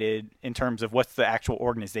obfuscated in terms of what's the actual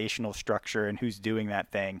organizational structure and who's doing that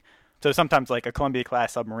thing. So sometimes like a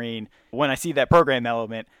Columbia-class submarine, when I see that program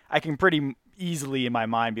element, I can pretty easily in my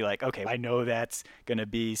mind be like, okay, I know that's going to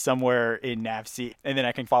be somewhere in NAVSEA, and then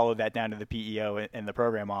I can follow that down to the PEO and the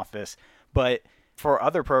program office. But for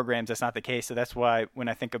other programs, that's not the case. So that's why when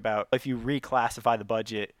I think about if you reclassify the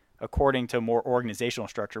budget according to more organizational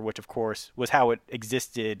structure, which of course was how it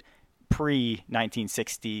existed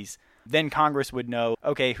pre-1960s, then Congress would know,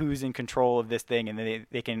 okay, who's in control of this thing, and then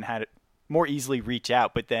they can have it more easily reach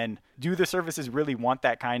out. But then do the services really want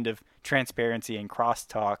that kind of transparency and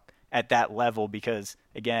crosstalk at that level? Because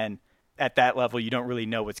again, at that level, you don't really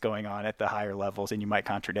know what's going on at the higher levels and you might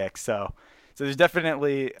contradict. So there's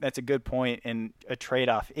definitely, that's a good point, and a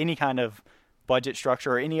trade-off. Any kind of budget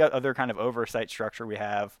structure or any other kind of oversight structure we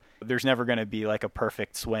have, there's never going to be like a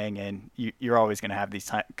perfect swing, and you're always going to have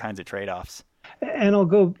these kinds of trade-offs. And I'll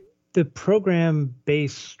go, the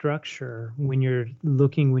program-based structure, when you're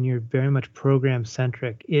very much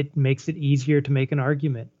program-centric, it makes it easier to make an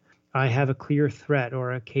argument. I have a clear threat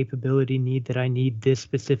or a capability need that I need this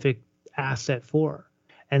specific asset for.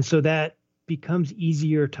 And so that becomes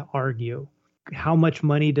easier to argue. How much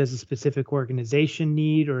money does a specific organization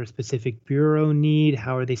need or a specific bureau need?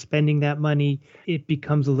 How are they spending that money? It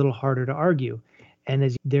becomes a little harder to argue. And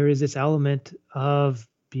as there is this element of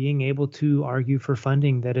being able to argue for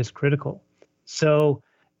funding that is critical. So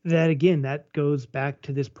that, again, that goes back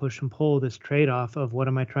to this push and pull, this trade-off of what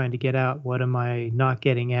am I trying to get out? What am I not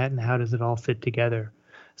getting at? And how does it all fit together?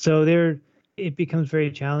 So it becomes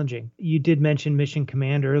very challenging. You did mention Mission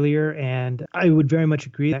Command earlier, and I would very much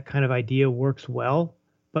agree that kind of idea works well,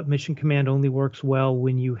 but Mission Command only works well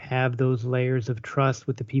when you have those layers of trust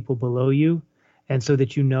with the people below you, and so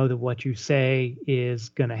that you know that what you say is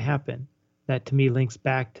going to happen. That to me links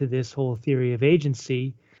back to this whole theory of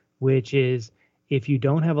agency, which is if you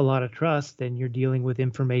don't have a lot of trust, then you're dealing with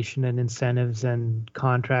information and incentives and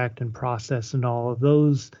contract and process and all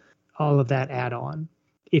of that add on.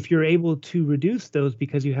 If you're able to reduce those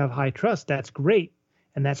because you have high trust, that's great.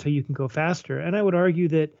 And that's how you can go faster. And I would argue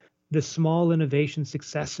that the small innovation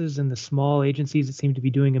successes and the small agencies that seem to be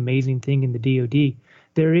doing amazing thing in the DoD,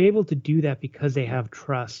 they're able to do that because they have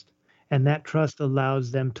trust. And that trust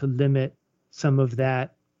allows them to limit some of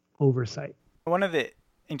that oversight. One of the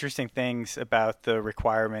interesting things about the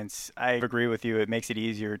requirements, I agree with you, it makes it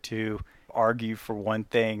easier to argue for one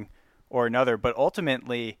thing or another. But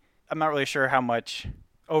ultimately, I'm not really sure how much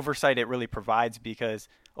oversight it really provides, because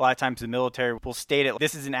a lot of times the military will state it,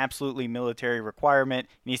 this is an absolutely military requirement,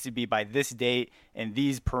 it needs to be by this date and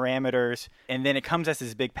these parameters, and then it comes as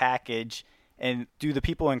this big package. And do the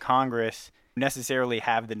people in Congress necessarily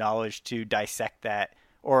have the knowledge to dissect that?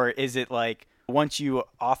 Or is it like once you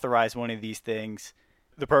authorize one of these things,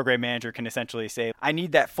 the program manager can essentially say, I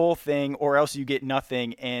need that full thing or else you get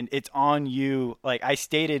nothing, and it's on you. Like, I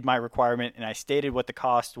stated my requirement and I stated what the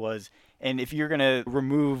cost was, and if you're going to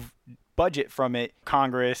remove budget from it,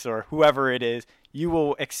 Congress or whoever it is, you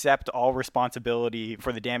will accept all responsibility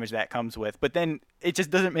for the damage that comes with. But then it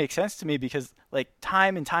just doesn't make sense to me, because like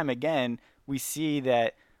time and time again, we see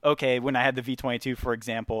that, okay, when I had the V-22, for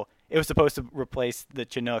example, it was supposed to replace the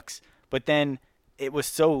Chinooks, but then it was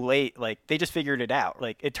so late, like they just figured it out.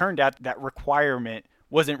 Like it turned out that requirement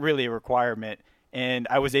wasn't really a requirement. And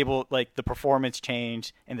I was able, like the performance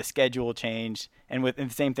changed and the schedule changed. And the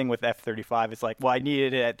same thing with F-35. It's like, well, I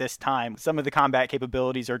needed it at this time. Some of the combat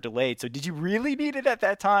capabilities are delayed. So did you really need it at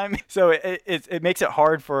that time? So it makes it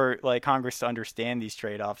hard for like Congress to understand these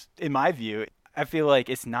trade-offs. In my view, I feel like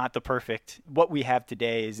it's not the perfect, what we have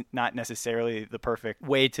today is not necessarily the perfect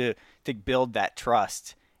way to build that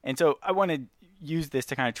trust. And so I want to use this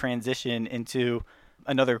to kind of transition into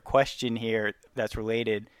another question here that's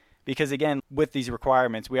related. Because again, with these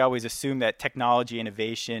requirements, we always assume that technology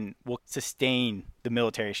innovation will sustain the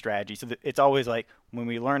military strategy. So it's always like when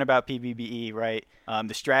we learn about PBBE, right,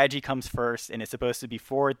 the strategy comes first, and it's supposed to be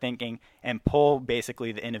forward thinking and pull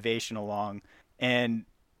basically the innovation along. And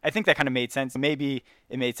I think that kind of made sense. Maybe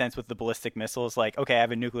it made sense with the ballistic missiles. Like, okay, I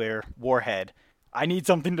have a nuclear warhead. I need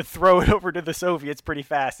something to throw it over to the Soviets pretty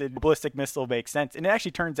fast. And ballistic missile makes sense. And it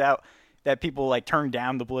actually turns out that people like turned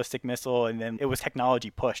down the ballistic missile, and then it was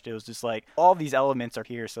technology pushed. It was just like, all these elements are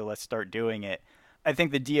here, so let's start doing it. I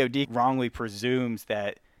think the DoD wrongly presumes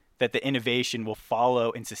that the innovation will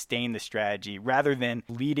follow and sustain the strategy rather than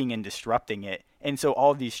leading and disrupting it. And so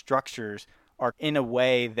all these structures are in a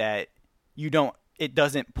way that it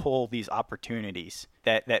doesn't pull these opportunities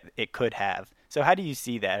that it could have. So how do you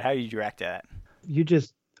see that? How do you direct that? You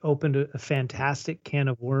just opened a fantastic can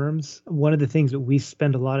of worms. One of the things that we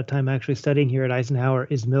spend a lot of time actually studying here at Eisenhower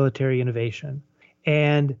is military innovation.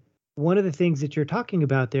 And one of the things that you're talking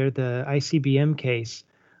about there, the ICBM case,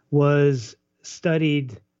 was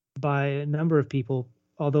studied by a number of people,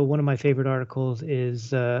 although one of my favorite articles is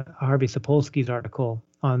Harvey Sapolsky's article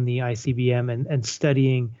on the ICBM and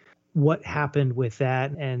studying what happened with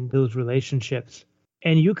that and those relationships.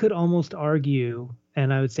 And you could almost argue,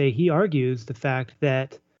 and I would say he argues, the fact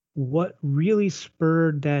that what really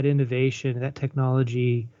spurred that innovation, that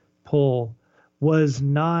technology pull, was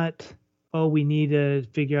not, oh, we need to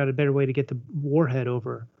figure out a better way to get the warhead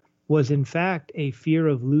over, was in fact a fear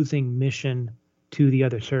of losing mission to the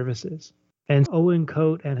other services. And Owen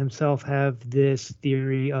Coate and himself have this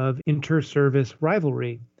theory of inter-service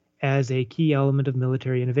rivalry as a key element of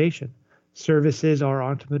military innovation. Services are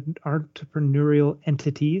entrepreneurial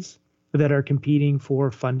entities that are competing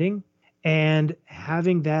for funding, and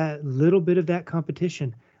having that little bit of that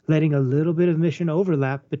competition, letting a little bit of mission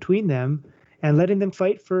overlap between them and letting them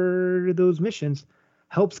fight for those missions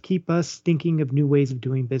helps keep us thinking of new ways of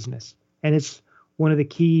doing business. And it's one of the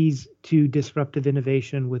keys to disruptive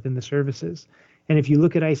innovation within the services. And if you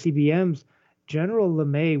look at ICBMs, General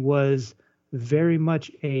LeMay was very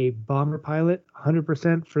much a bomber pilot,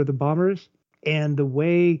 100% for the bombers. And the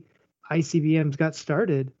way ICBMs got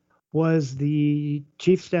started was the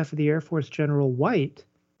Chief Staff of the Air Force, General White,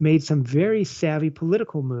 made some very savvy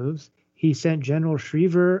political moves. He sent General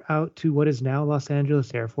Schriever out to what is now Los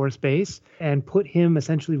Angeles Air Force Base and put him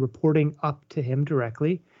essentially reporting up to him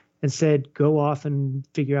directly and said, go off and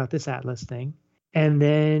figure out this Atlas thing. And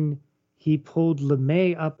then he pulled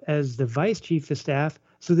LeMay up as the Vice Chief of Staff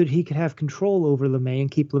so that he could have control over LeMay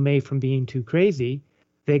and keep LeMay from being too crazy.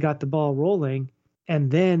 They got the ball rolling.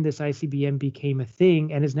 And then this ICBM became a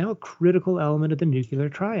thing and is now a critical element of the nuclear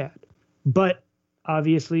triad. But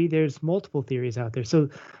obviously, there's multiple theories out there. So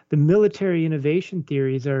the military innovation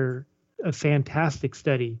theories are a fantastic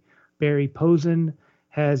study. Barry Posen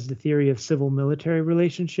has the theory of civil-military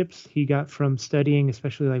relationships he got from studying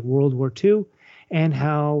especially like World War II, and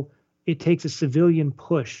how it takes a civilian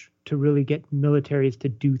push to really get militaries to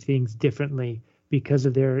do things differently because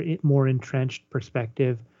of their more entrenched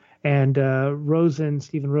perspective. And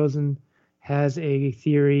Stephen Rosen has a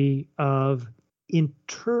theory of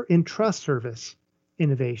intra-service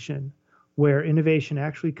innovation, where innovation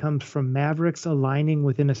actually comes from mavericks aligning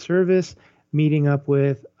within a service, meeting up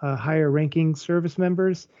with higher ranking service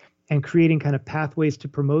members and creating kind of pathways to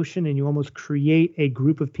promotion. And you almost create a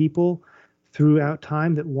group of people throughout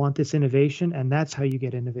time that want this innovation. And that's how you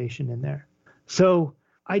get innovation in there. So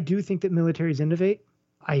I do think that militaries innovate.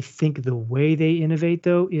 I think the way they innovate,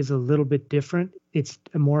 though, is a little bit different. It's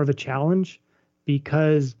more of a challenge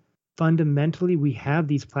because fundamentally we have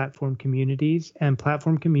these platform communities, and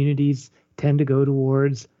platform communities tend to go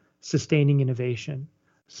towards sustaining innovation.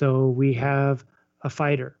 So we have a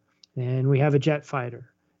fighter and we have a jet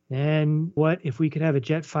fighter. And what if we could have a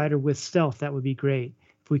jet fighter with stealth? That would be great.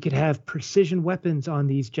 If we could have precision weapons on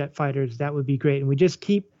these jet fighters, that would be great. And we just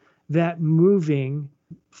keep that moving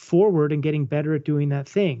forward and getting better at doing that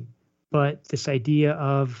thing. But this idea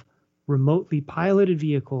of remotely piloted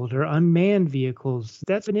vehicles or unmanned vehicles,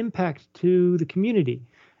 that's an impact to the community.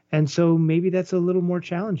 And so maybe that's a little more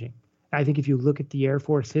challenging. I think if you look at the Air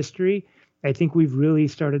Force history, I think we've really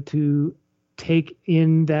started to take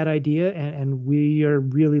in that idea, and we are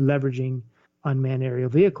really leveraging unmanned aerial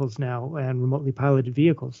vehicles now and remotely piloted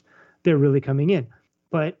vehicles. They're really coming in.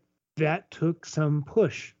 But that took some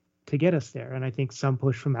push to get us there. And I think some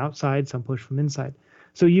push from outside, some push from inside.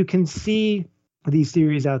 So you can see these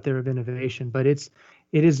theories out there of innovation, but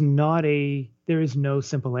there is no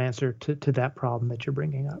simple answer to that problem that you're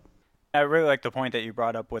bringing up. I really like the point that you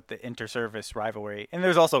brought up with the inter-service rivalry. And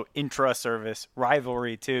there's also intra-service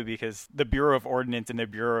rivalry, too, because the Bureau of Ordnance and the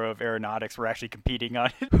Bureau of Aeronautics were actually competing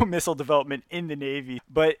on missile development in the Navy.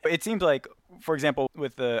 But it seems like, for example,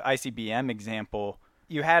 with the ICBM example,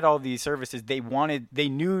 you had all these services. They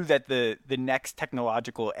knew that the next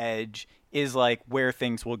technological edge is like where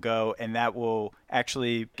things will go. And that will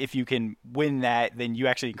actually, if you can win that, then you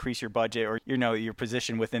actually increase your budget or, your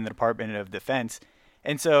position within the Department of Defense.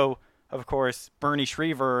 And so, of course, Bernie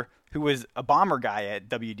Schriever, who was a bomber guy at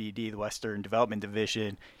WDD, the Western Development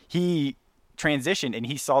Division, he transitioned and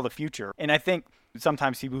he saw the future. And I think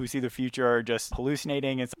sometimes people who see the future are just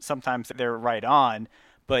hallucinating and sometimes they're right on.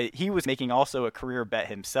 But he was making also a career bet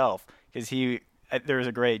himself because there's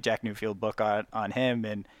a great Jack Newfield book on him,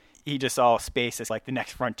 and he just saw space as like the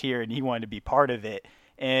next frontier and he wanted to be part of it.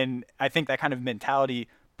 And I think that kind of mentality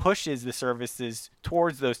pushes the services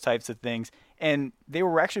towards those types of things. And they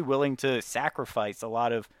were actually willing to sacrifice a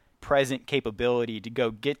lot of present capability to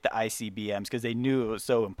go get the ICBMs because they knew it was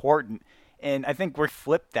so important. And I think we're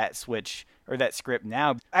flipped that switch or that script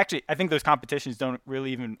now. Actually, I think those competitions don't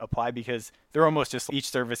really even apply because they're almost just each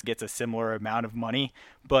service gets a similar amount of money.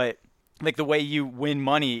 But like the way you win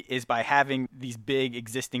money is by having these big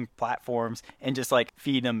existing platforms and just like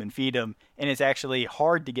feed them. And it's actually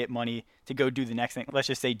hard to get money to go do the next thing. Let's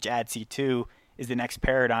just say JADC2 is the next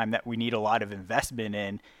paradigm that we need a lot of investment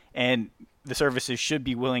in. And the services should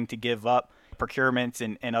be willing to give up procurements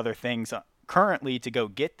and other things currently to go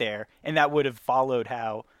get there. And that would have followed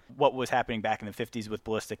what was happening back in the 50s with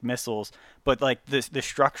ballistic missiles. But like the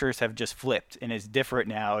structures have just flipped and is different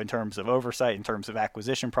now in terms of oversight, in terms of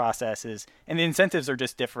acquisition processes, and the incentives are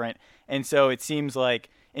just different. And so it seems like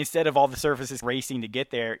instead of all the services racing to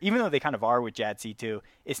get there, even though they kind of are with JADC2,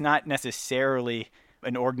 it's not necessarily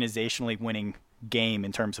an organizationally winning game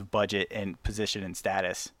in terms of budget and position and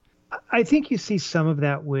status. I think you see some of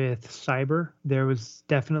that with cyber. There was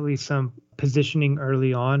definitely some positioning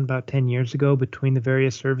early on, about 10 years ago, between the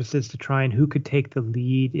various services to try and who could take the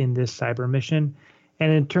lead in this cyber mission.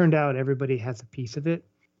 And it turned out everybody has a piece of it.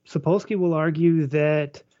 Sapolsky will argue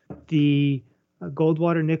that the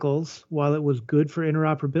Goldwater-Nichols, while it was good for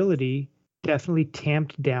interoperability, definitely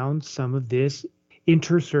tamped down some of this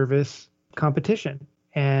inter-service competition.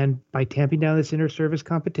 And by tamping down this inter-service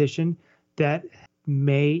competition, that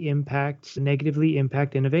may negatively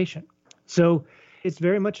impact innovation. So it's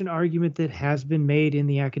very much an argument that has been made in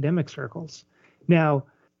the academic circles. Now,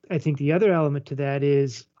 I think the other element to that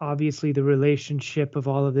is obviously the relationship of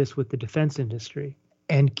all of this with the defense industry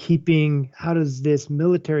and how does this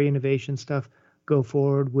military innovation stuff go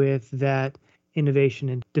forward with that innovation.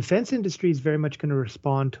 And defense industry is very much going to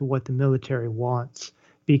respond to what the military wants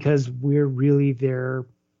because we're really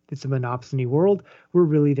it's a monopsony world. We're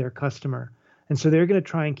really their customer. And so they're going to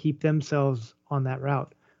try and keep themselves on that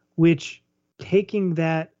route, which taking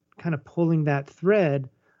that, kind of pulling that thread,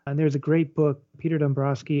 and there's a great book, Peter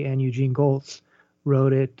Dombrowski and Eugene Goltz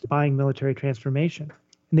wrote it, Buying Military Transformation.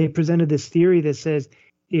 And they presented this theory that says,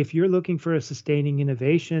 if you're looking for a sustaining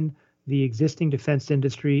innovation, the existing defense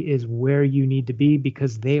industry is where you need to be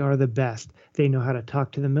because they are the best. They know how to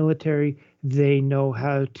talk to the military. They know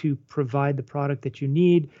how to provide the product that you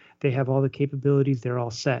need. They have all the capabilities. They're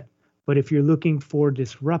all set. But if you're looking for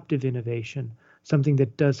disruptive innovation, something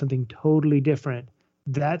that does something totally different,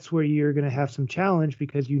 that's where you're going to have some challenge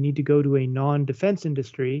because you need to go to a non-defense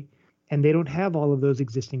industry and they don't have all of those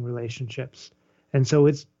existing relationships. And so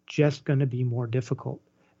it's just going to be more difficult.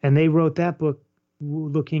 And they wrote that book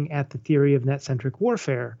looking at the theory of net-centric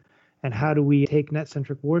warfare and how do we take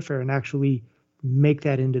net-centric warfare and actually make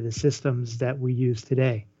that into the systems that we use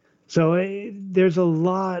today. So there's a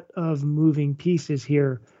lot of moving pieces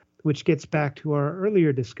here, which gets back to our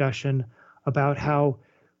earlier discussion about how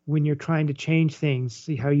when you're trying to change things,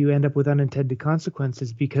 see how you end up with unintended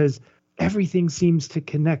consequences because everything seems to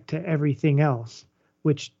connect to everything else,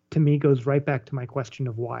 which to me goes right back to my question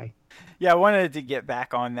of why. Yeah, I wanted to get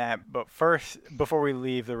back on that. But first, before we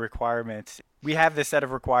leave the requirements, we have this set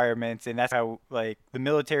of requirements and that's how like the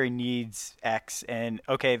military needs X and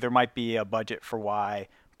okay, there might be a budget for Y,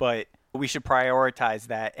 but we should prioritize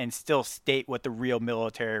that and still state what the real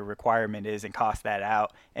military requirement is and cost that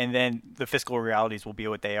out. And then the fiscal realities will be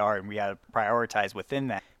what they are, and we got to prioritize within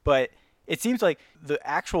that. But it seems like the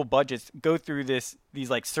actual budgets go through these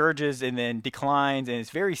like surges and then declines, and it's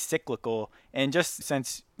very cyclical. And just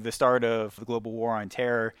since the start of the global war on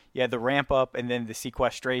terror, you had the ramp up and then the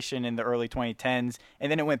sequestration in the early 2010s,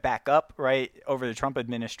 and then it went back up right over the Trump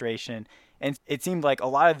administration. And it seemed like a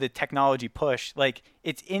lot of the technology push, like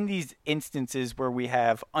it's in these instances where we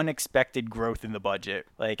have unexpected growth in the budget.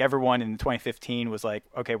 Like everyone in 2015 was like,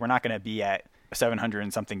 okay, we're not going to be at 700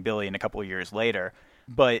 and something billion a couple of years later.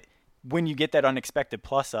 But when you get that unexpected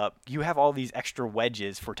plus up, you have all these extra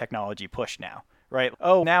wedges for technology push now, right?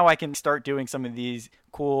 Oh, now I can start doing some of these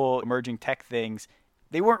cool emerging tech things.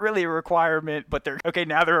 They weren't really a requirement, but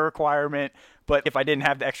now they're a requirement. But if I didn't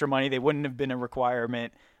have the extra money, they wouldn't have been a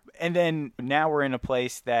requirement. And then now we're in a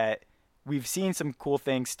place that we've seen some cool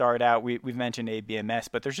things start out. We've mentioned ABMS,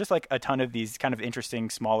 but there's just like a ton of these kind of interesting,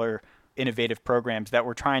 smaller, innovative programs that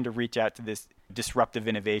we're trying to reach out to this disruptive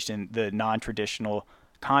innovation, the non-traditional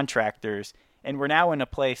contractors. And we're now in a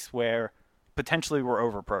place where potentially we're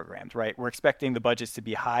overprogrammed, right? We're expecting the budgets to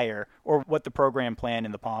be higher, or what the program plan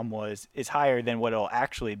in the Palm was is higher than what it'll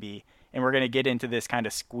actually be. And we're going to get into this kind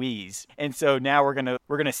of squeeze. And so now we're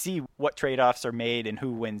going to see what trade-offs are made and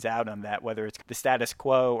who wins out on that, whether it's the status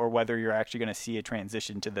quo or whether you're actually going to see a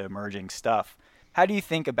transition to the emerging stuff. How do you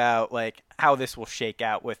think about like how this will shake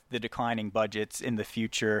out with the declining budgets in the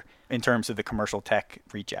future in terms of the commercial tech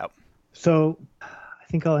reach out? So I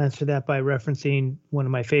think I'll answer that by referencing one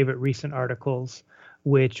of my favorite recent articles,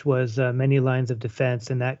 which was Many Lines of Defense,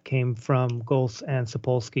 and that came from Gulse and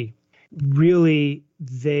Sapolsky. Really,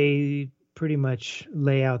 they pretty much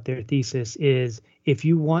lay out their thesis is if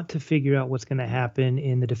you want to figure out what's going to happen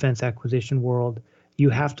in the defense acquisition world, you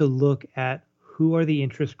have to look at who are the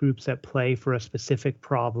interest groups that play for a specific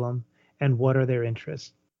problem and what are their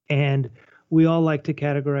interests. And we all like to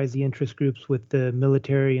categorize the interest groups with the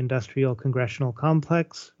military industrial congressional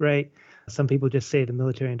complex, right? Some people just say the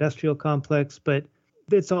military industrial complex, but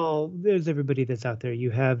there's everybody that's out there.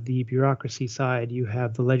 You have the bureaucracy side, you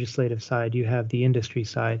have the legislative side, you have the industry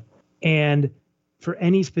side. And for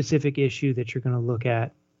any specific issue that you're going to look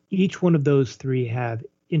at, each one of those three have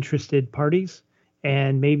interested parties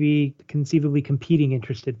and maybe conceivably competing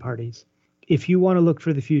interested parties. If you want to look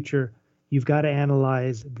for the future, you've got to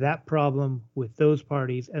analyze that problem with those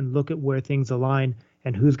parties and look at where things align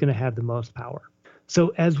and who's going to have the most power. So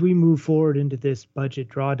as we move forward into this budget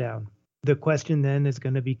drawdown, the question then is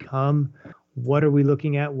going to become, what are we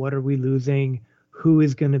looking at? What are we losing? Who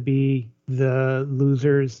is going to be the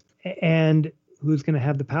losers? And who's going to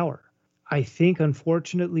have the power? I think,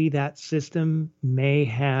 unfortunately, that system may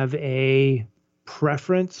have a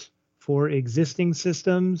preference for existing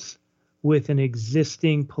systems with an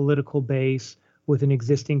existing political base, with an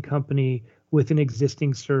existing company, with an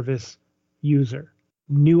existing service user.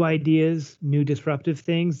 New ideas, new disruptive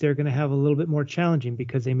things, they're going to have a little bit more challenging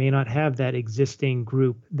because they may not have that existing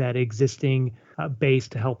group, that existing base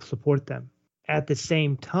to help support them. At the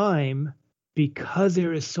same time, because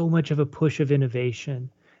there is so much of a push of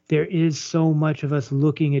innovation, there is so much of us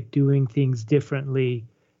looking at doing things differently,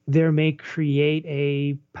 there may create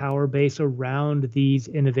a power base around these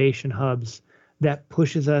innovation hubs that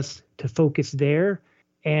pushes us to focus there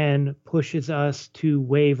and pushes us to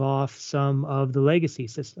wave off some of the legacy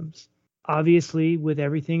systems. Obviously, with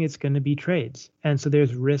everything, it's going to be trades. And so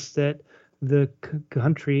there's risks that the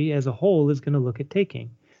country as a whole is going to look at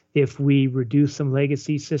taking. If we reduce some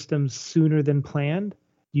legacy systems sooner than planned,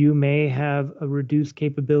 you may have a reduced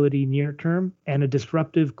capability near term and a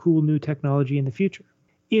disruptive, cool new technology in the future.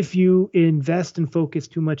 If you invest and focus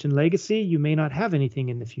too much in legacy, you may not have anything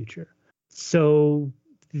in the future. So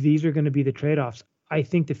these are going to be the trade-offs. I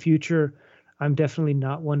think the future, I'm definitely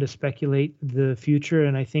not one to speculate the future.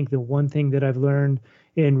 And I think the one thing that I've learned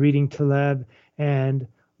in reading Taleb and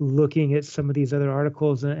looking at some of these other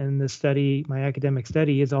articles and the study, my academic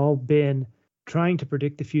study, has all been trying to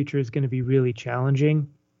predict the future is going to be really challenging.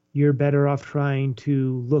 You're better off trying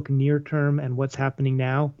to look near term and what's happening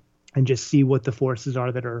now and just see what the forces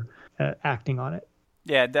are that are acting on it.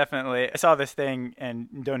 Yeah, definitely. I saw this thing and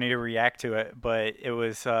don't need to react to it, but it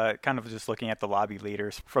was kind of just looking at the lobby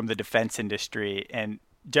leaders from the defense industry. And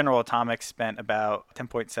General Atomics spent about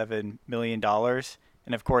 $10.7 million.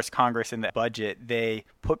 And of course, Congress in the budget, they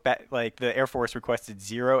put back, like the Air Force requested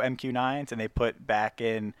 0 MQ-9s and they put back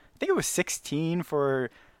in, I think it was 16 for,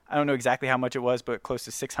 I don't know exactly how much it was, but close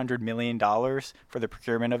to $600 million for the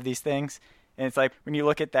procurement of these things. And it's like, when you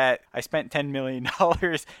look at that, I spent $10 million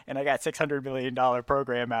and I got $600 million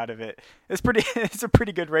program out of it. It's a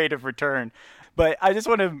pretty good rate of return. But I just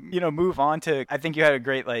want to, move on to, I think you had a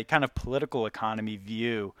great, kind of political economy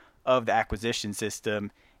view of the acquisition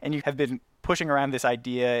system. And you have been pushing around this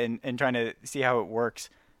idea and trying to see how it works,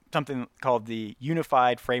 something called the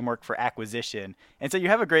Unified Framework for Acquisition. And so you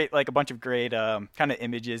have a bunch of great kind of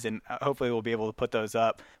images, and hopefully we'll be able to put those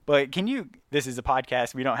up. But this is a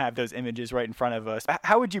podcast, we don't have those images right in front of us.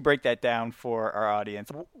 How would you break that down for our audience?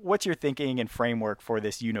 What's your thinking and framework for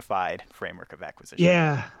this Unified Framework of Acquisition?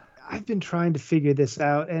 Yeah, I've been trying to figure this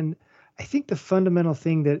out. And I think the fundamental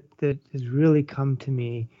thing that has really come to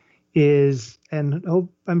me is, and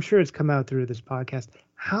I'm sure it's come out through this podcast,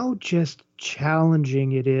 how just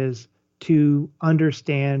challenging it is to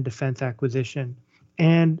understand defense acquisition.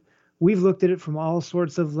 And we've looked at it from all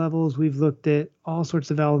sorts of levels. We've looked at all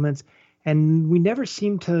sorts of elements, and we never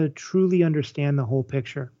seem to truly understand the whole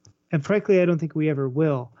picture. And frankly, I don't think we ever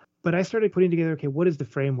will. But I started putting together, okay, what is the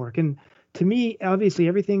framework? And to me, obviously,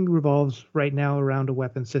 everything revolves right now around a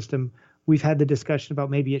weapon system. We've had the discussion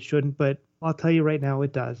about maybe it shouldn't, but I'll tell you right now,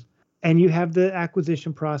 it does. And you have the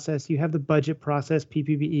acquisition process, you have the budget process,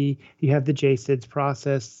 PPBE, you have the JSIDS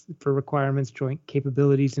process for requirements, joint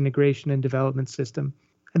capabilities, integration, and development system.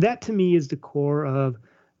 And that to me is the core of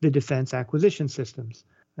the defense acquisition systems.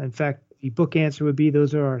 In fact, the book answer would be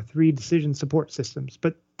those are our 3 decision support systems,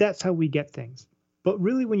 but that's how we get things. But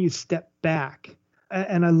really, when you step back,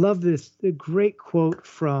 and I love this a great quote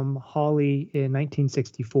from Hawley in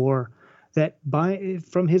 1964 that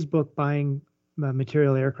from his book, Buying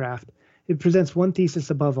Material Aircraft, it presents one thesis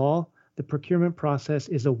above all: the procurement process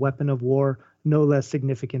is a weapon of war, no less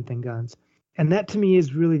significant than guns. And that to me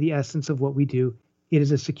is really the essence of what we do. It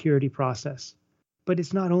is a security process, but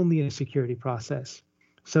it's not only a security process.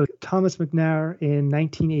 So Thomas McNair in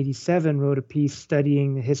 1987 wrote a piece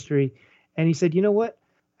studying the history, and he said, you know what?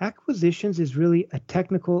 Acquisitions is really a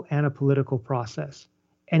technical and a political process,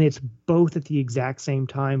 and it's both at the exact same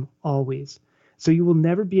time always. So you will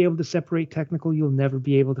never be able to separate technical, you'll never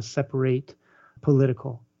be able to separate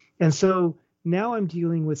political. And so now I'm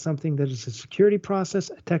dealing with something that is a security process,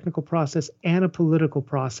 a technical process, and a political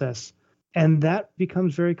process. And that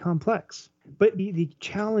becomes very complex. But the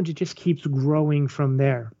challenge, it just keeps growing from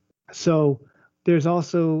there. So there's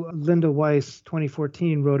also Linda Weiss,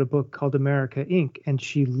 2014, wrote a book called America Inc. And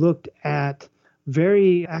she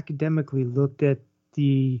very academically looked at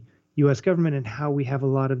the U.S. government and how we have a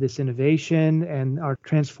lot of this innovation and our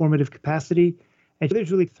transformative capacity. And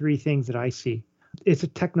there's really 3 things that I see. It's a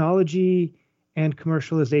technology and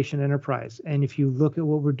commercialization enterprise. And if you look at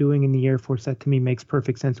what we're doing in the Air Force, that to me makes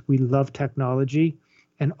perfect sense. We love technology,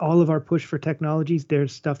 and all of our push for technologies,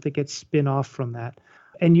 there's stuff that gets spin off from that.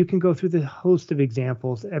 And you can go through the host of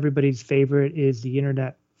examples. Everybody's favorite is the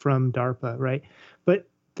internet from DARPA, right? But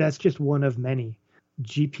that's just one of many.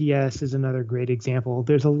 GPS is another great example.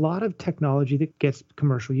 There's a lot of technology that gets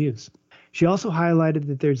commercial use. She also highlighted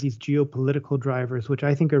that there's these geopolitical drivers, which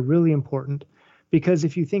I think are really important, because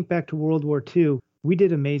if you think back to World War II, we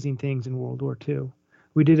did amazing things in World War II.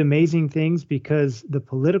 We did amazing things because the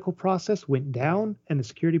political process went down and the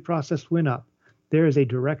security process went up. There is a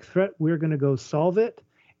direct threat. We're going to go solve it.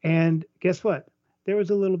 And guess what? There was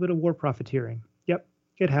a little bit of war profiteering. Yep,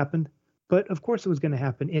 it happened. But of course it was going to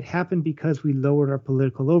happen. It happened because we lowered our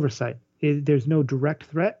political oversight. If there's no direct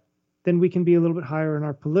threat, then we can be a little bit higher in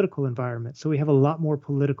our political environment. So we have a lot more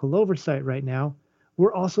political oversight right now.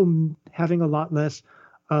 We're also having a lot less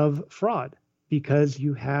of fraud because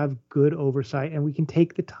you have good oversight and we can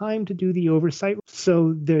take the time to do the oversight.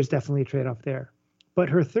 So there's definitely a trade-off there. But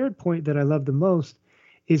her third point that I love the most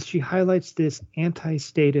is she highlights this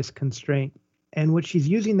anti-status constraint. And what she's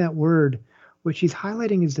using that word, what she's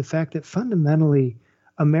highlighting is the fact that fundamentally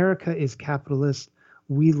America is capitalist.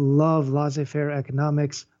 We love laissez-faire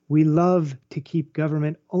economics. We love to keep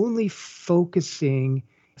government only focusing,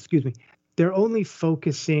 they're only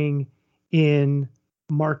focusing in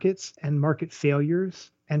markets and market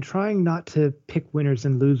failures and trying not to pick winners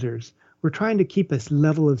and losers. We're trying to keep a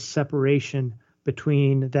level of separation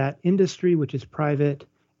between that industry, which is private,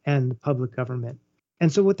 and the public government.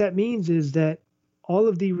 And so what that means is that all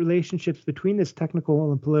of the relationships between this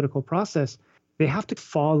technical and political process, they have to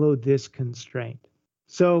follow this constraint.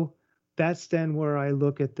 So that's then where I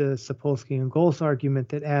look at the Sapolsky and Goltz argument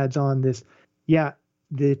that adds on this,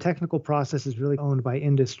 the technical process is really owned by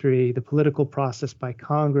industry, the political process by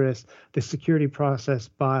Congress, the security process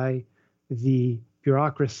by the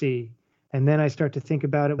bureaucracy. And then I start to think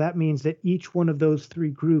about it. That means that each one of those 3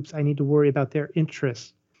 groups, I need to worry about their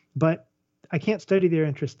interests. But I can't study their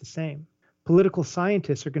interests the same. Political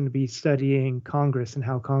scientists are going to be studying Congress and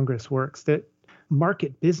how Congress works. That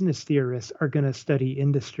market business theorists are going to study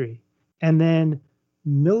industry. And then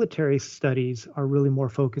military studies are really more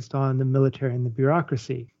focused on the military and the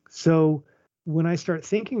bureaucracy. So when I start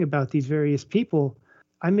thinking about these various people,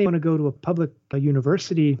 I may want to go to a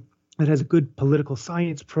university that has a good political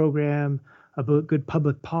science program, a good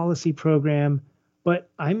public policy program, but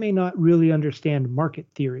I may not really understand market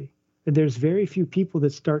theory. And there's very few people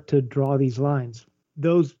that start to draw these lines.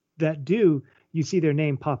 Those that do, you see their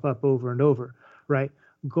name pop up over and over, right?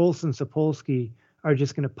 Goltz and Sapolsky are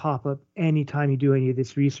just going to pop up anytime you do any of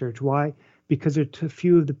this research. Why? Because they're too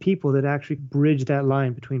few of the people that actually bridge that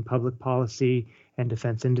line between public policy and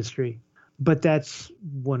defense industry. But that's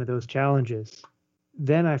one of those challenges.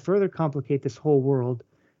 Then I further complicate this whole world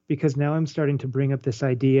because now I'm starting to bring up this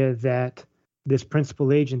idea that this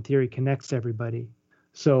principal agent theory connects everybody.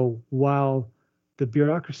 So while the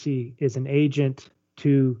bureaucracy is an agent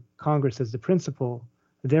to Congress as the principal,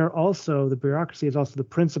 The bureaucracy is also the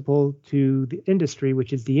principal to the industry,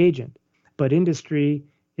 which is the agent. But industry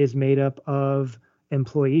is made up of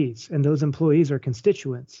employees, and those employees are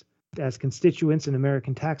constituents. As constituents and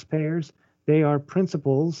American taxpayers, they are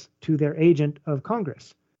principals to their agent of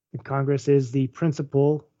Congress. And Congress is the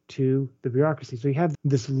principal to the bureaucracy. So you have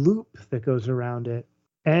this loop that goes around it.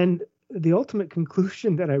 And the ultimate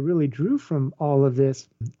conclusion that I really drew from all of this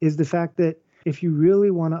is the fact that if you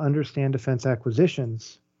really want to understand defense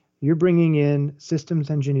acquisitions, you're bringing in systems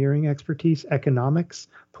engineering expertise, economics,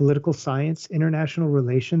 political science, international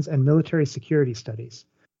relations, and military security studies.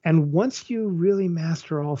 And once you really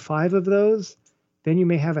master all 5 of those, then you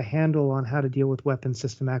may have a handle on how to deal with weapons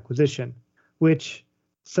system acquisition, which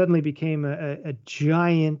suddenly became a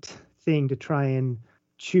giant thing to try and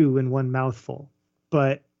chew in one mouthful.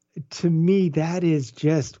 But to me, that is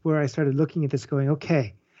just where I started looking at this going,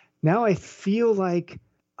 okay, now I feel like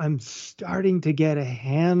I'm starting to get a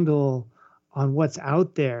handle on what's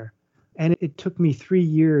out there. And it took me 3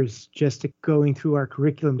 years just to going through our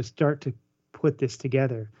curriculum to start to put this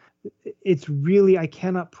together. It's really, I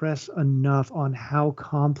cannot press enough on how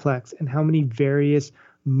complex and how many various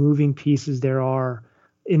moving pieces there are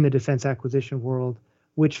in the defense acquisition world,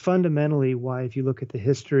 which fundamentally why, if you look at the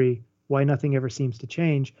history, why nothing ever seems to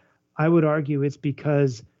change, I would argue it's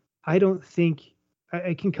because I don't think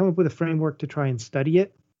I can come up with a framework to try and study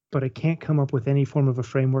it, but I can't come up with any form of a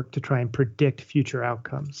framework to try and predict future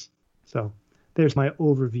outcomes. So there's my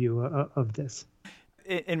overview of this.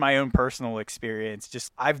 In my own personal experience,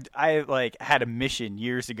 just I like had a mission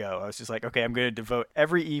years ago. I was just like, okay, I'm going to devote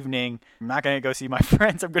every evening. I'm not going to go see my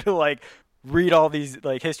friends. I'm going to like read all these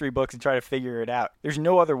like history books and try to figure it out. There's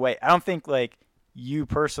no other way. I don't think like you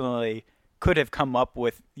personally could have come up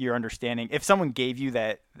with your understanding. If someone gave you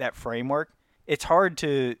that framework, it's hard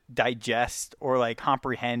to digest or like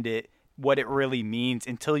comprehend it, what it really means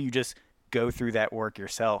until you just go through that work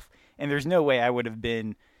yourself. And there's no way I would have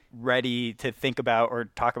been ready to think about or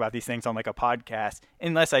talk about these things on like a podcast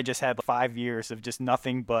unless I just had 5 years of just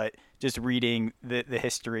nothing but just reading the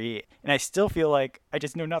history. And I still feel like I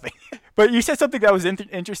just know nothing. But you said something that was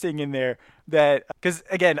interesting in there that, because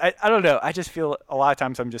again, I don't know. I just feel a lot of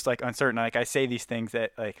times I'm just like uncertain. Like I say these things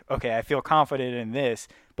that like, okay, I feel confident in this,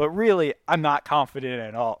 but really I'm not confident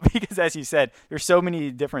at all because as you said, there's so many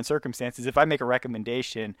different circumstances. If I make a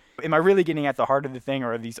recommendation, am I really getting at the heart of the thing,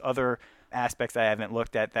 or are these other aspects I haven't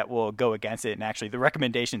looked at that will go against it? And actually the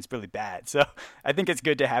recommendation is really bad. So I think it's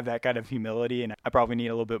good to have that kind of humility, and I probably need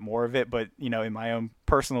a little bit more of it. But, you know, in my own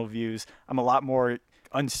personal views, I'm a lot more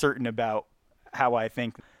uncertain about how I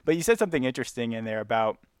think. But you said something interesting in there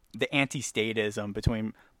about the anti-statism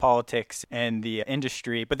between politics and the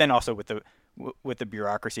industry, but then also with the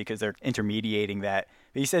bureaucracy because they're intermediating that.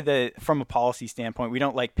 But you said that from a policy standpoint, we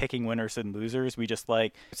don't like picking winners and losers. We just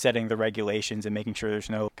like setting the regulations and making sure there's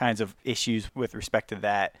no kinds of issues with respect to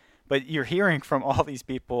that. But you're hearing from all these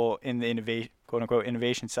people in the quote unquote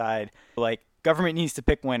innovation side, like government needs to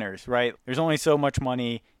pick winners, right? There's only so much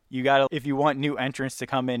money. You got to, if you want new entrants to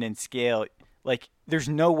come in and scale, like there's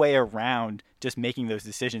no way around just making those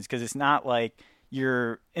decisions, because it's not like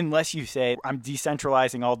unless you say I'm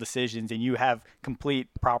decentralizing all decisions and you have complete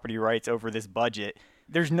property rights over this budget,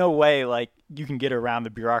 there's no way like you can get around the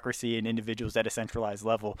bureaucracy and individuals at a centralized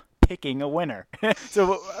level picking a winner.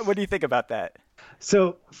 So what do you think about that?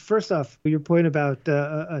 So first off, your point about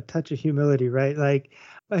a touch of humility, right? Like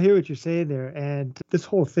I hear what you're saying there. And this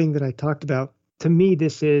whole thing that I talked about, to me,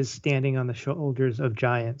 this is standing on the shoulders of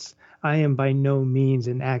giants. I am by no means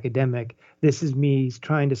an academic. This is me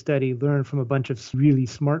trying to study, learn from a bunch of really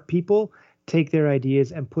smart people, take their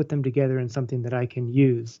ideas and put them together in something that I can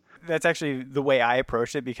use. That's actually the way I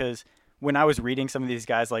approached it, because when I was reading some of these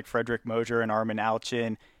guys like Frederick Moser and Armin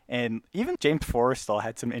Alchin, and even James Forrestal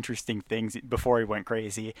had some interesting things before he went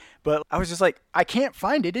crazy. But I was just like, I can't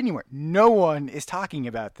find it anywhere. No one is talking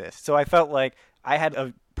about this. So I felt like I had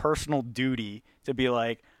a personal duty to be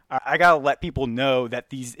like, I got to let people know that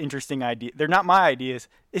these interesting ideas, they're not my ideas.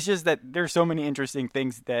 It's just that there's so many interesting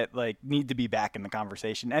things that like need to be back in the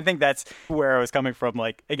conversation. And I think that's where I was coming from.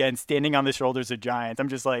 Like, again, standing on the shoulders of giants. I'm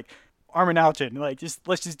just like, Armin Alchin, like,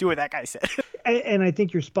 let's just do what that guy said. And I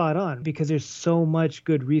think you're spot on, because there's so much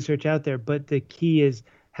good research out there. But the key is,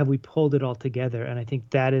 have we pulled it all together? And I think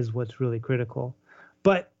that is what's really critical.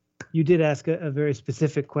 But you did ask a very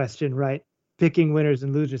specific question, right? Picking winners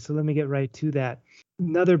and losers. So let me get right to that.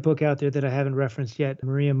 Another book out there that I haven't referenced yet,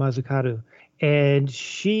 Maria Mazzucato. And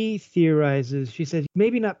she theorizes, she says,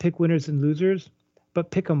 maybe not pick winners and losers,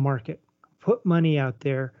 but pick a market. Put money out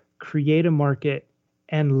there, create a market,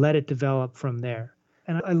 and let it develop from there.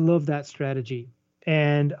 And I love that strategy.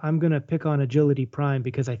 And I'm going to pick on Agility Prime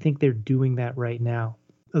because I think they're doing that right now.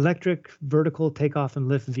 Electric vertical takeoff and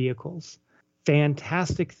lift vehicles.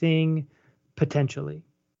 Fantastic thing, potentially,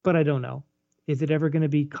 but I don't know. Is it ever going to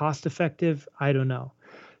be cost effective? I don't know.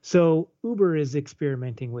 So Uber is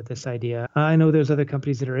experimenting with this idea. I know there's other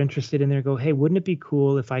companies that are interested in there. Go, hey, wouldn't it be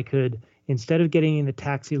cool if I could, instead of getting in the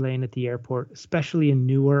taxi lane at the airport, especially in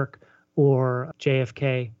Newark or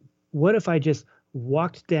JFK, what if I just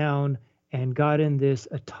walked down and got in this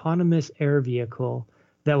autonomous air vehicle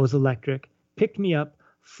that was electric, picked me up,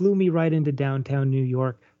 flew me right into downtown New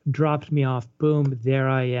York, dropped me off, boom, there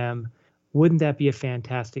I am. Wouldn't that be a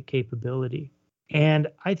fantastic capability? And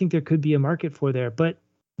I think there could be a market for there, but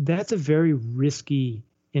that's a very risky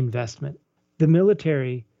investment. The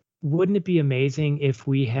military, wouldn't it be amazing if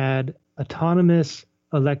we had autonomous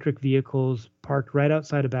electric vehicles parked right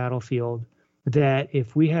outside a battlefield that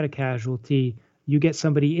if we had a casualty, you get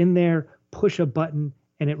somebody in there, push a button,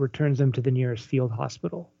 and it returns them to the nearest field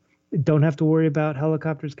hospital. Don't have to worry about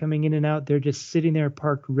helicopters coming in and out. They're just sitting there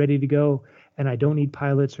parked, ready to go, and I don't need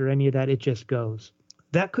pilots or any of that. It just goes.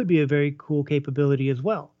 That could be a very cool capability as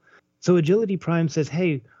well. So Agility Prime says,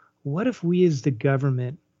 hey, what if we as the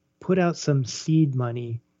government put out some seed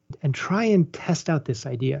money and try and test out this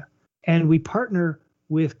idea? And we partner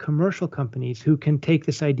with commercial companies who can take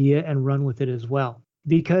this idea and run with it as well.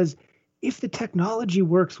 Because if the technology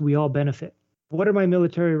works, we all benefit. What are my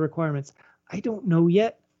military requirements? I don't know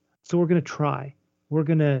yet. So we're going to try. We're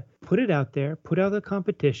going to put it out there, put out the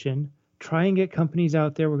competition, try and get companies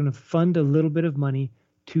out there. We're going to fund a little bit of money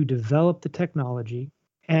to develop the technology.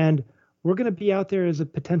 And we're going to be out there as a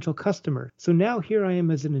potential customer. So now here I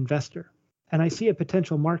am as an investor, and I see a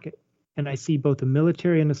potential market, and I see both a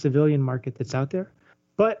military and a civilian market that's out there.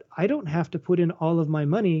 But I don't have to put in all of my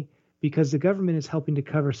money because the government is helping to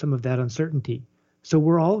cover some of that uncertainty. So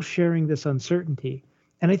we're all sharing this uncertainty.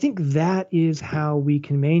 And I think that is how we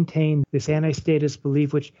can maintain this anti-statist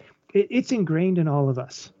belief, which it's ingrained in all of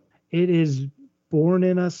us. It is born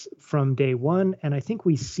in us from day one, and I think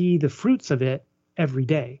we see the fruits of it every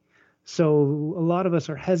day. So a lot of us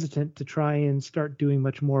are hesitant to try and start doing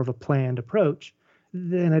much more of a planned approach.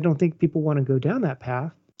 Then I don't think people want to go down that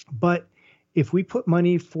path. But if we put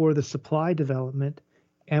money for the supply development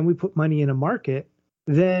and we put money in a market,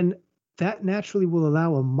 then that naturally will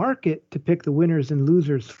allow a market to pick the winners and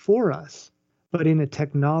losers for us, but in a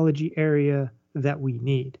technology area that we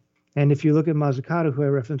need. And if you look at Mazzucato, who I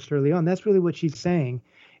referenced early on, that's really what she's saying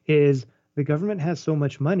is the government has so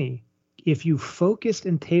much money. If you focused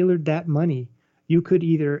and tailored that money, you could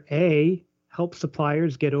either A, help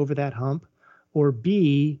suppliers get over that hump, or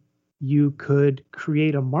B, you could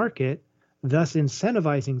create a market, thus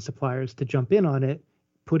incentivizing suppliers to jump in on it,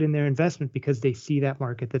 put in their investment because they see that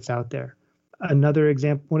market that's out there. Another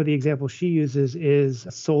example, one of the examples she uses is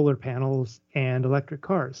solar panels and electric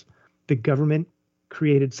cars. The government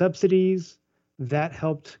created subsidies that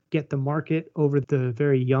helped get the market over the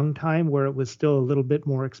very young time where it was still a little bit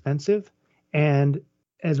more expensive. And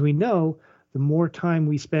as we know, the more time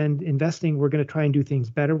we spend investing, we're going to try and do things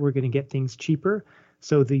better. We're going to get things cheaper.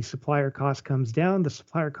 So the supplier cost comes down. The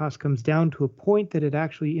supplier cost comes down to a point that it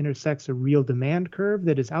actually intersects a real demand curve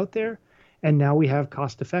that is out there. And now we have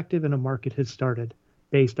cost effective and a market has started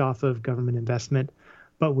based off of government investment,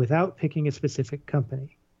 but without picking a specific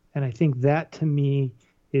company. And I think that to me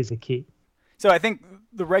is a key. So I think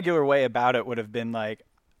the regular way about it would have been like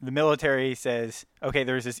the military says, okay,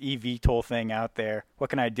 there's this eVTOL thing out there. What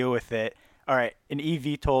can I do with it? All right, an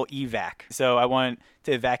eVTOL evac. So I want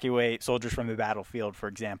to evacuate soldiers from the battlefield, for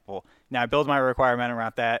example. Now I build my requirement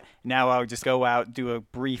around that. Now I'll just go out, do a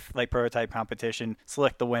brief like prototype competition,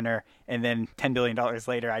 select the winner, and then $10 billion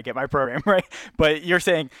later I get my program, right? But you're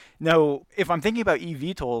saying, no, if I'm thinking about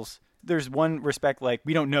eVTOLs, there's one respect like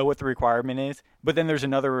we don't know what the requirement is, but then there's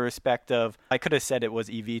another respect of I could have said it was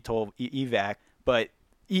eVTOL evac, but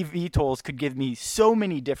eVTOLs could give me so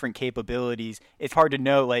many different capabilities. It's hard to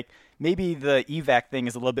know, like maybe the evac thing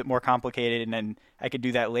is a little bit more complicated and then I could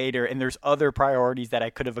do that later. And there's other priorities that I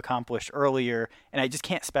could have accomplished earlier and I just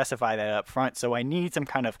can't specify that up front. So I need some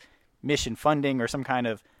kind of mission funding or some kind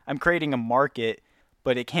of, I'm creating a market,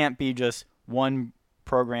 but it can't be just one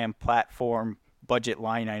program, platform, budget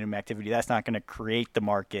line item activity. That's not going to create the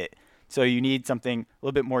market. So you need something a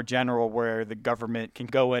little bit more general where the government can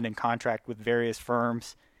go in and contract with various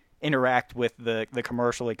firms, interact with the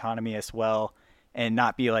commercial economy as well, and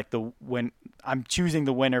not be like when I'm choosing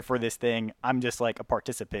the winner for this thing, I'm just like a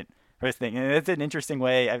participant for this thing. And that's an interesting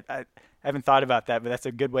way. I haven't thought about that, but that's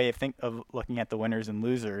a good way of looking at the winners and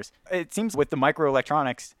losers. It seems with the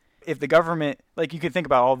microelectronics, if the government, like you could think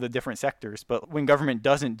about all the different sectors, but when government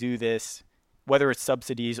doesn't do this, whether it's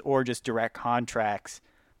subsidies or just direct contracts,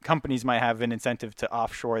 companies might have an incentive to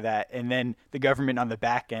offshore that. And then the government on the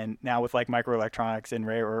back end, now with like microelectronics and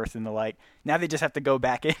rare earth and the like, now they just have to go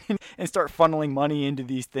back in and start funneling money into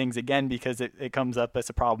these things again because it comes up as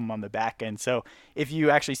a problem on the back end. So if you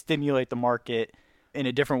actually stimulate the market in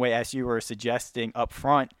a different way, as you were suggesting up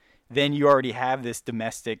front, then you already have this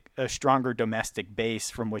a stronger domestic base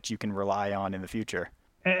from which you can rely on in the future.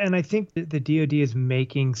 And I think that the DoD is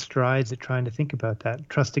making strides at trying to think about that.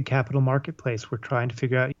 Trusted capital marketplace. We're trying to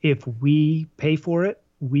figure out if we pay for it,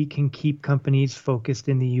 we can keep companies focused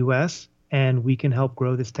in the US and we can help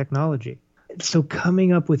grow this technology. So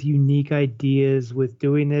coming up with unique ideas with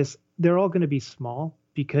doing this, they're all going to be small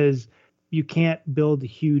because you can't build a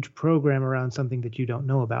huge program around something that you don't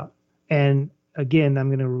know about. And again, I'm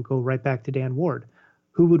going to go right back to Dan Ward.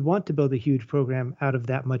 Who would want to build a huge program out of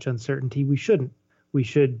that much uncertainty? We shouldn't. We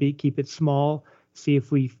should keep it small, see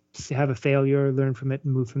if we have a failure, learn from it,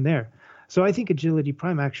 and move from there. So I think Agility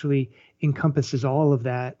Prime actually encompasses all of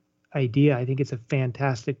that idea. I think it's a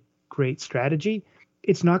fantastic, great strategy.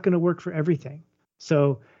 It's not going to work for everything.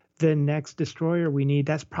 So the next destroyer we need,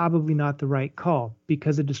 that's probably not the right call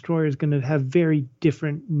because a destroyer is going to have very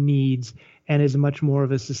different needs and is much more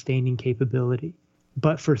of a sustaining capability.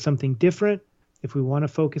 But for something different, if we want to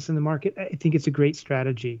focus in the market, I think it's a great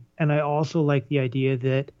strategy. And I also like the idea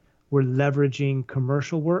that we're leveraging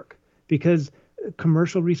commercial work because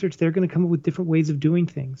commercial research, they're going to come up with different ways of doing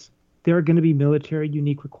things. There are going to be military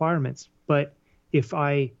unique requirements. But if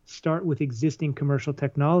I start with existing commercial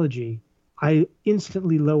technology, I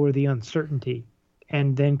instantly lower the uncertainty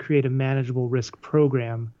and then create a manageable risk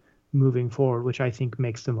program moving forward, which I think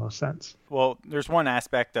makes the most sense. Well, there's one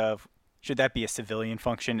aspect of, should that be a civilian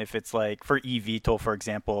function? If it's like for eVTOL, for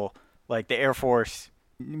example, like the Air Force,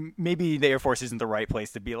 maybe the Air Force isn't the right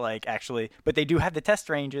place to be like actually, but they do have the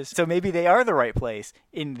test ranges. So maybe they are the right place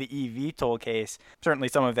in the eVTOL case. Certainly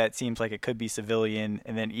some of that seems like it could be civilian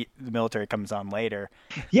and then the military comes on later.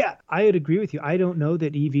 Yeah, I would agree with you. I don't know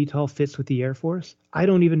that eVTOL fits with the Air Force. I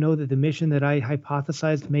don't even know that the mission that I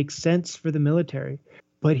hypothesized makes sense for the military.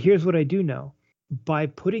 But here's what I do know. By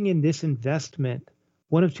putting in this investment,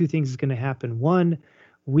 one of two things is going to happen. One,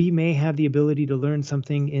 we may have the ability to learn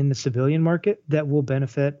something in the civilian market that will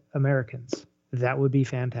benefit Americans. That would be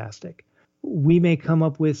fantastic. We may come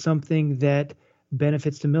up with something that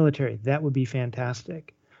benefits the military. That would be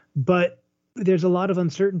fantastic. But there's a lot of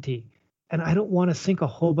uncertainty, and I don't want to sink a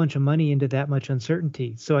whole bunch of money into that much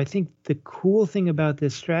uncertainty. So I think the cool thing about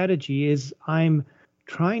this strategy is I'm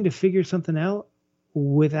trying to figure something out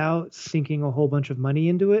without sinking a whole bunch of money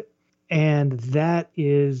into it. And that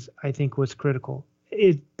is, I think, what's critical.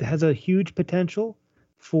 It has a huge potential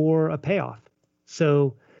for a payoff.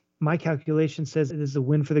 So my calculation says it is a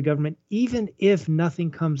win for the government, even if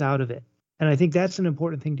nothing comes out of it. And I think that's an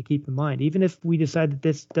important thing to keep in mind. Even if we decide that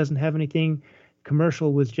this doesn't have anything,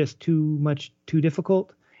 commercial was just too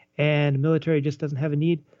difficult, and military just doesn't have a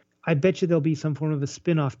need, I bet you there'll be some form of a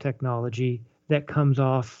spin-off technology that comes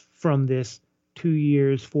off from this 2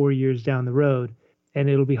 years, 4 years down the road. And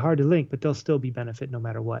it'll be hard to link, but there'll still be benefit no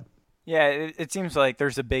matter what. Yeah, it seems like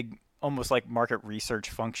there's a big, almost like market research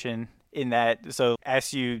function in that. So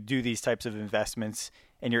as you do these types of investments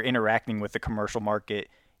and you're interacting with the commercial market,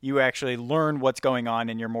 you actually learn what's going on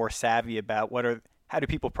and you're more savvy about how do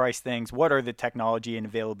people price things, what are the technology and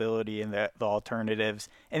availability and the alternatives.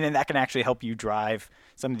 And then that can actually help you drive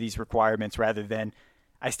some of these requirements rather than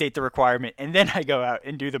I state the requirement and then I go out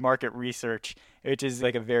and do the market research, which is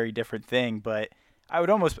like a very different thing. But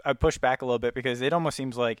I'd push back a little bit because it almost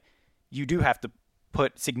seems like you do have to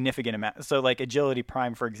put significant amount. So like Agility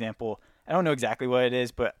Prime, for example, I don't know exactly what it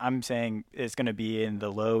is, but I'm saying it's going to be in the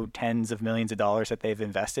low tens of millions of dollars that they've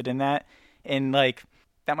invested in that. And like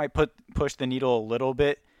that might push the needle a little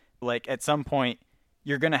bit. Like at some point,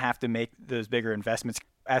 you're going to have to make those bigger investments.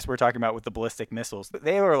 As we're talking about with the ballistic missiles,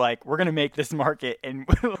 they were like, we're going to make this market and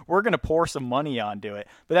we're going to pour some money onto it.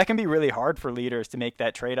 But that can be really hard for leaders to make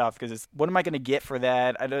that trade-off because it's, what am I going to get for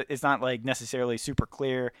that? It's not like necessarily super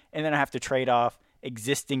clear. And then I have to trade off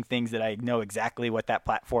existing things that I know exactly what that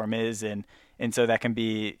platform is. And so that can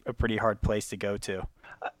be a pretty hard place to go to.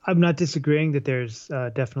 I'm not disagreeing that there's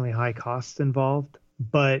definitely high costs involved,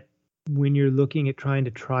 but when you're looking at trying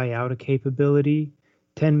to try out a capability,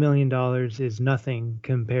 $10 million is nothing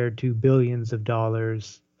compared to billions of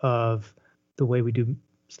dollars of the way we do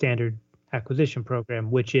standard acquisition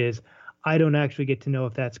program, which is I don't actually get to know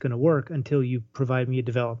if that's going to work until you provide me a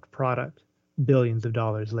developed product billions of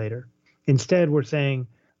dollars later. Instead, we're saying,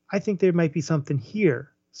 I think there might be something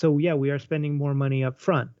here. So yeah, we are spending more money up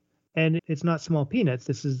front. And it's not small peanuts.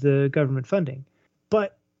 This is the government funding.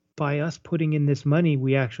 But by us putting in this money,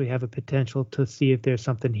 we actually have a potential to see if there's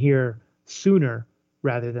something here sooner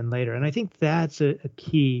rather than later. And I think that's a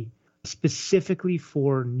key specifically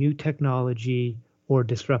for new technology or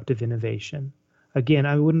disruptive innovation. Again,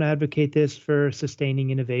 I wouldn't advocate this for sustaining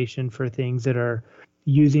innovation for things that are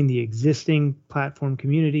using the existing platform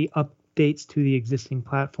community, updates to the existing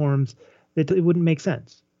platforms, that it wouldn't make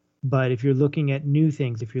sense. But if you're looking at new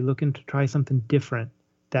things, if you're looking to try something different,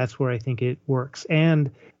 that's where I think it works.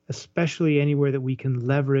 And especially anywhere that we can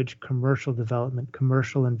leverage commercial development,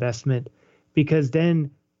 commercial investment, because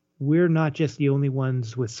then we're not just the only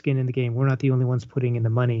ones with skin in the game. We're not the only ones putting in the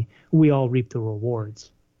money. We all reap the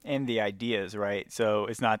rewards. And the ideas, right? So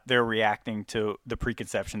it's not they're reacting to the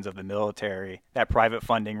preconceptions of the military. That private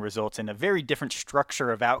funding results in a very different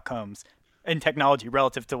structure of outcomes in technology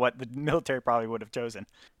relative to what the military probably would have chosen.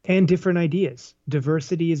 And different ideas.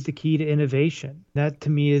 Diversity is the key to innovation. That to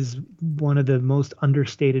me is one of the most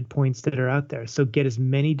understated points that are out there. So get as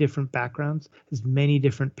many different backgrounds, as many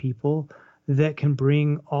different people that can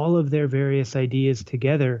bring all of their various ideas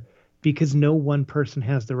together, because no one person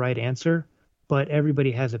has the right answer, but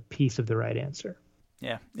everybody has a piece of the right answer.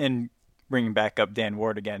 Yeah. And bringing back up Dan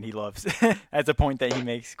Ward again, he loves that's a point that he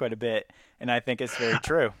makes quite a bit, and I think it's very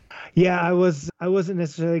true. Yeah, I wasn't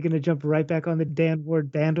necessarily going to jump right back on the Dan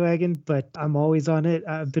Ward bandwagon, but I'm always on it.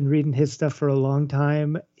 I've been reading his stuff for a long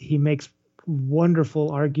time. He makes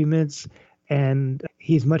wonderful arguments, and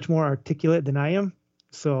he's much more articulate than I am.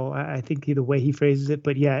 So I think the way he phrases it,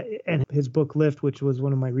 but yeah, and his book Lift, which was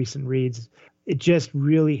one of my recent reads, it just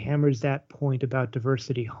really hammers that point about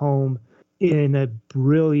diversity home in a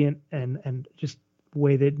brilliant and just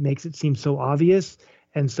way that makes it seem so obvious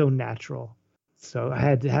and so natural. So I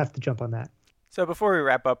have to jump on that. So before we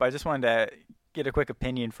wrap up, I just wanted to get a quick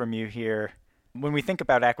opinion from you here. When we think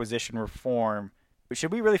about acquisition reform,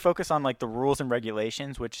 should we really focus on like the rules and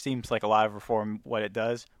regulations, which seems like a lot of reform what it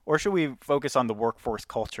does, or should we focus on the workforce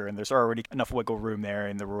culture and there's already enough wiggle room there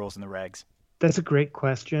in the rules and the regs? That's a great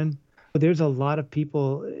question. There's a lot of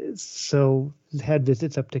people, so had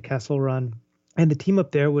visits up to Kessel Run, and the team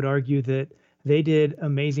up there would argue that they did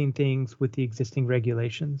amazing things with the existing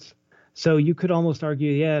regulations. So you could almost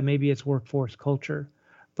argue, yeah, maybe it's workforce culture,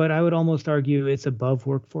 but I would almost argue it's above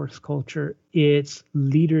workforce culture. It's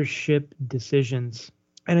leadership decisions.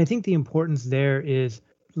 And I think the importance there is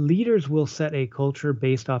leaders will set a culture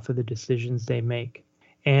based off of the decisions they make.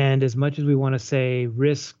 And as much as we want to say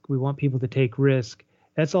risk, we want people to take risk,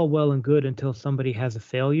 that's all well and good until somebody has a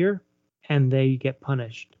failure and they get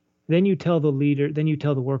punished. Then you tell the leader, then you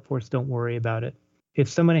tell the workforce, don't worry about it. If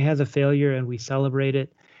somebody has a failure and we celebrate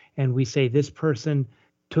it and we say this person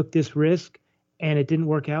took this risk and it didn't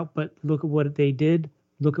work out, but look at what they did,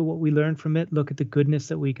 look at what we learned from it, look at the goodness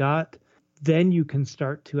that we got, then you can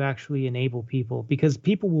start to actually enable people, because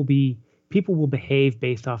people will behave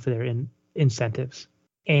based off of their incentives.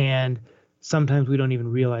 And sometimes we don't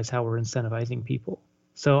even realize how we're incentivizing people.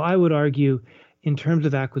 So I would argue in terms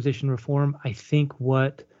of acquisition reform, I think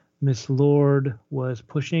what Ms. Lord was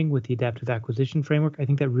pushing with the adaptive acquisition framework, I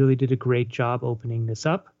think that really did a great job opening this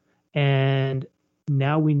up. And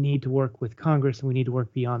now we need to work with Congress and we need to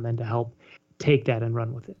work beyond then to help take that and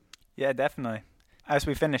run with it. Yeah, definitely. As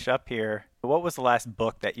we finish up here, what was the last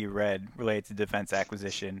book that you read related to defense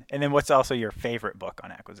acquisition? And then what's also your favorite book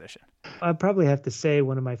on acquisition? I'd probably have to say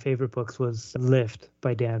one of my favorite books was Lift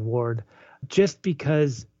by Dan Ward, just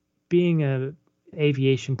because being a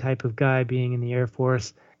aviation type of guy, being in the Air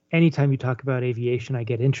Force, anytime you talk about aviation, I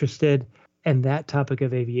get interested. And that topic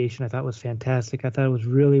of aviation I thought was fantastic. I thought it was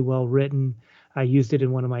really well written. I used it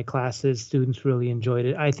in one of my classes. Students really enjoyed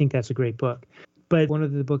it. I think that's a great book. But one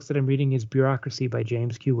of the books that I'm reading is Bureaucracy by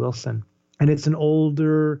James Q. Wilson. And it's an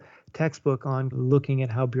older textbook on looking at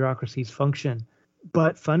how bureaucracies function.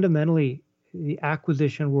 But fundamentally, the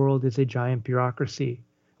acquisition world is a giant bureaucracy.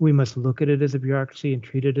 We must look at it as a bureaucracy and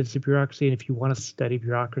treat it as a bureaucracy, and if you want to study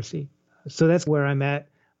bureaucracy. So that's where I'm at.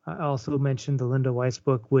 I also mentioned the Linda Weiss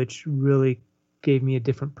book, which really gave me a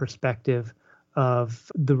different perspective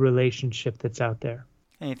of the relationship that's out there.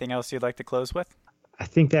 Anything else you'd like to close with? I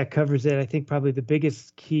think that covers it. I think probably the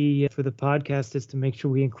biggest key for the podcast is to make sure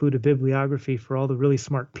we include a bibliography for all the really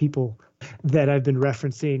smart people that I've been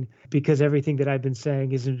referencing, because everything that I've been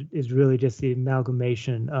saying is really just the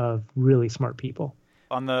amalgamation of really smart people.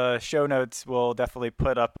 On the show notes, we'll definitely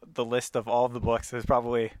put up the list of all of the books. There's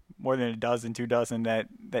probably more than 2 dozen that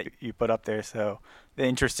you put up there. So the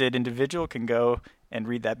interested individual can go and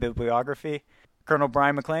read that bibliography. Colonel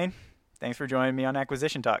Brian McLean, thanks for joining me on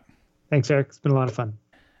Acquisition Talk. Thanks, Eric. It's been a lot of fun.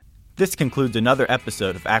 This concludes another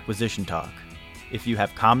episode of Acquisition Talk. If you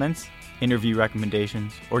have comments, interview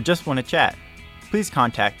recommendations, or just want to chat, please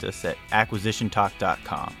contact us at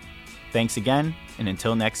acquisitiontalk.com. Thanks again, and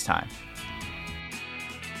until next time.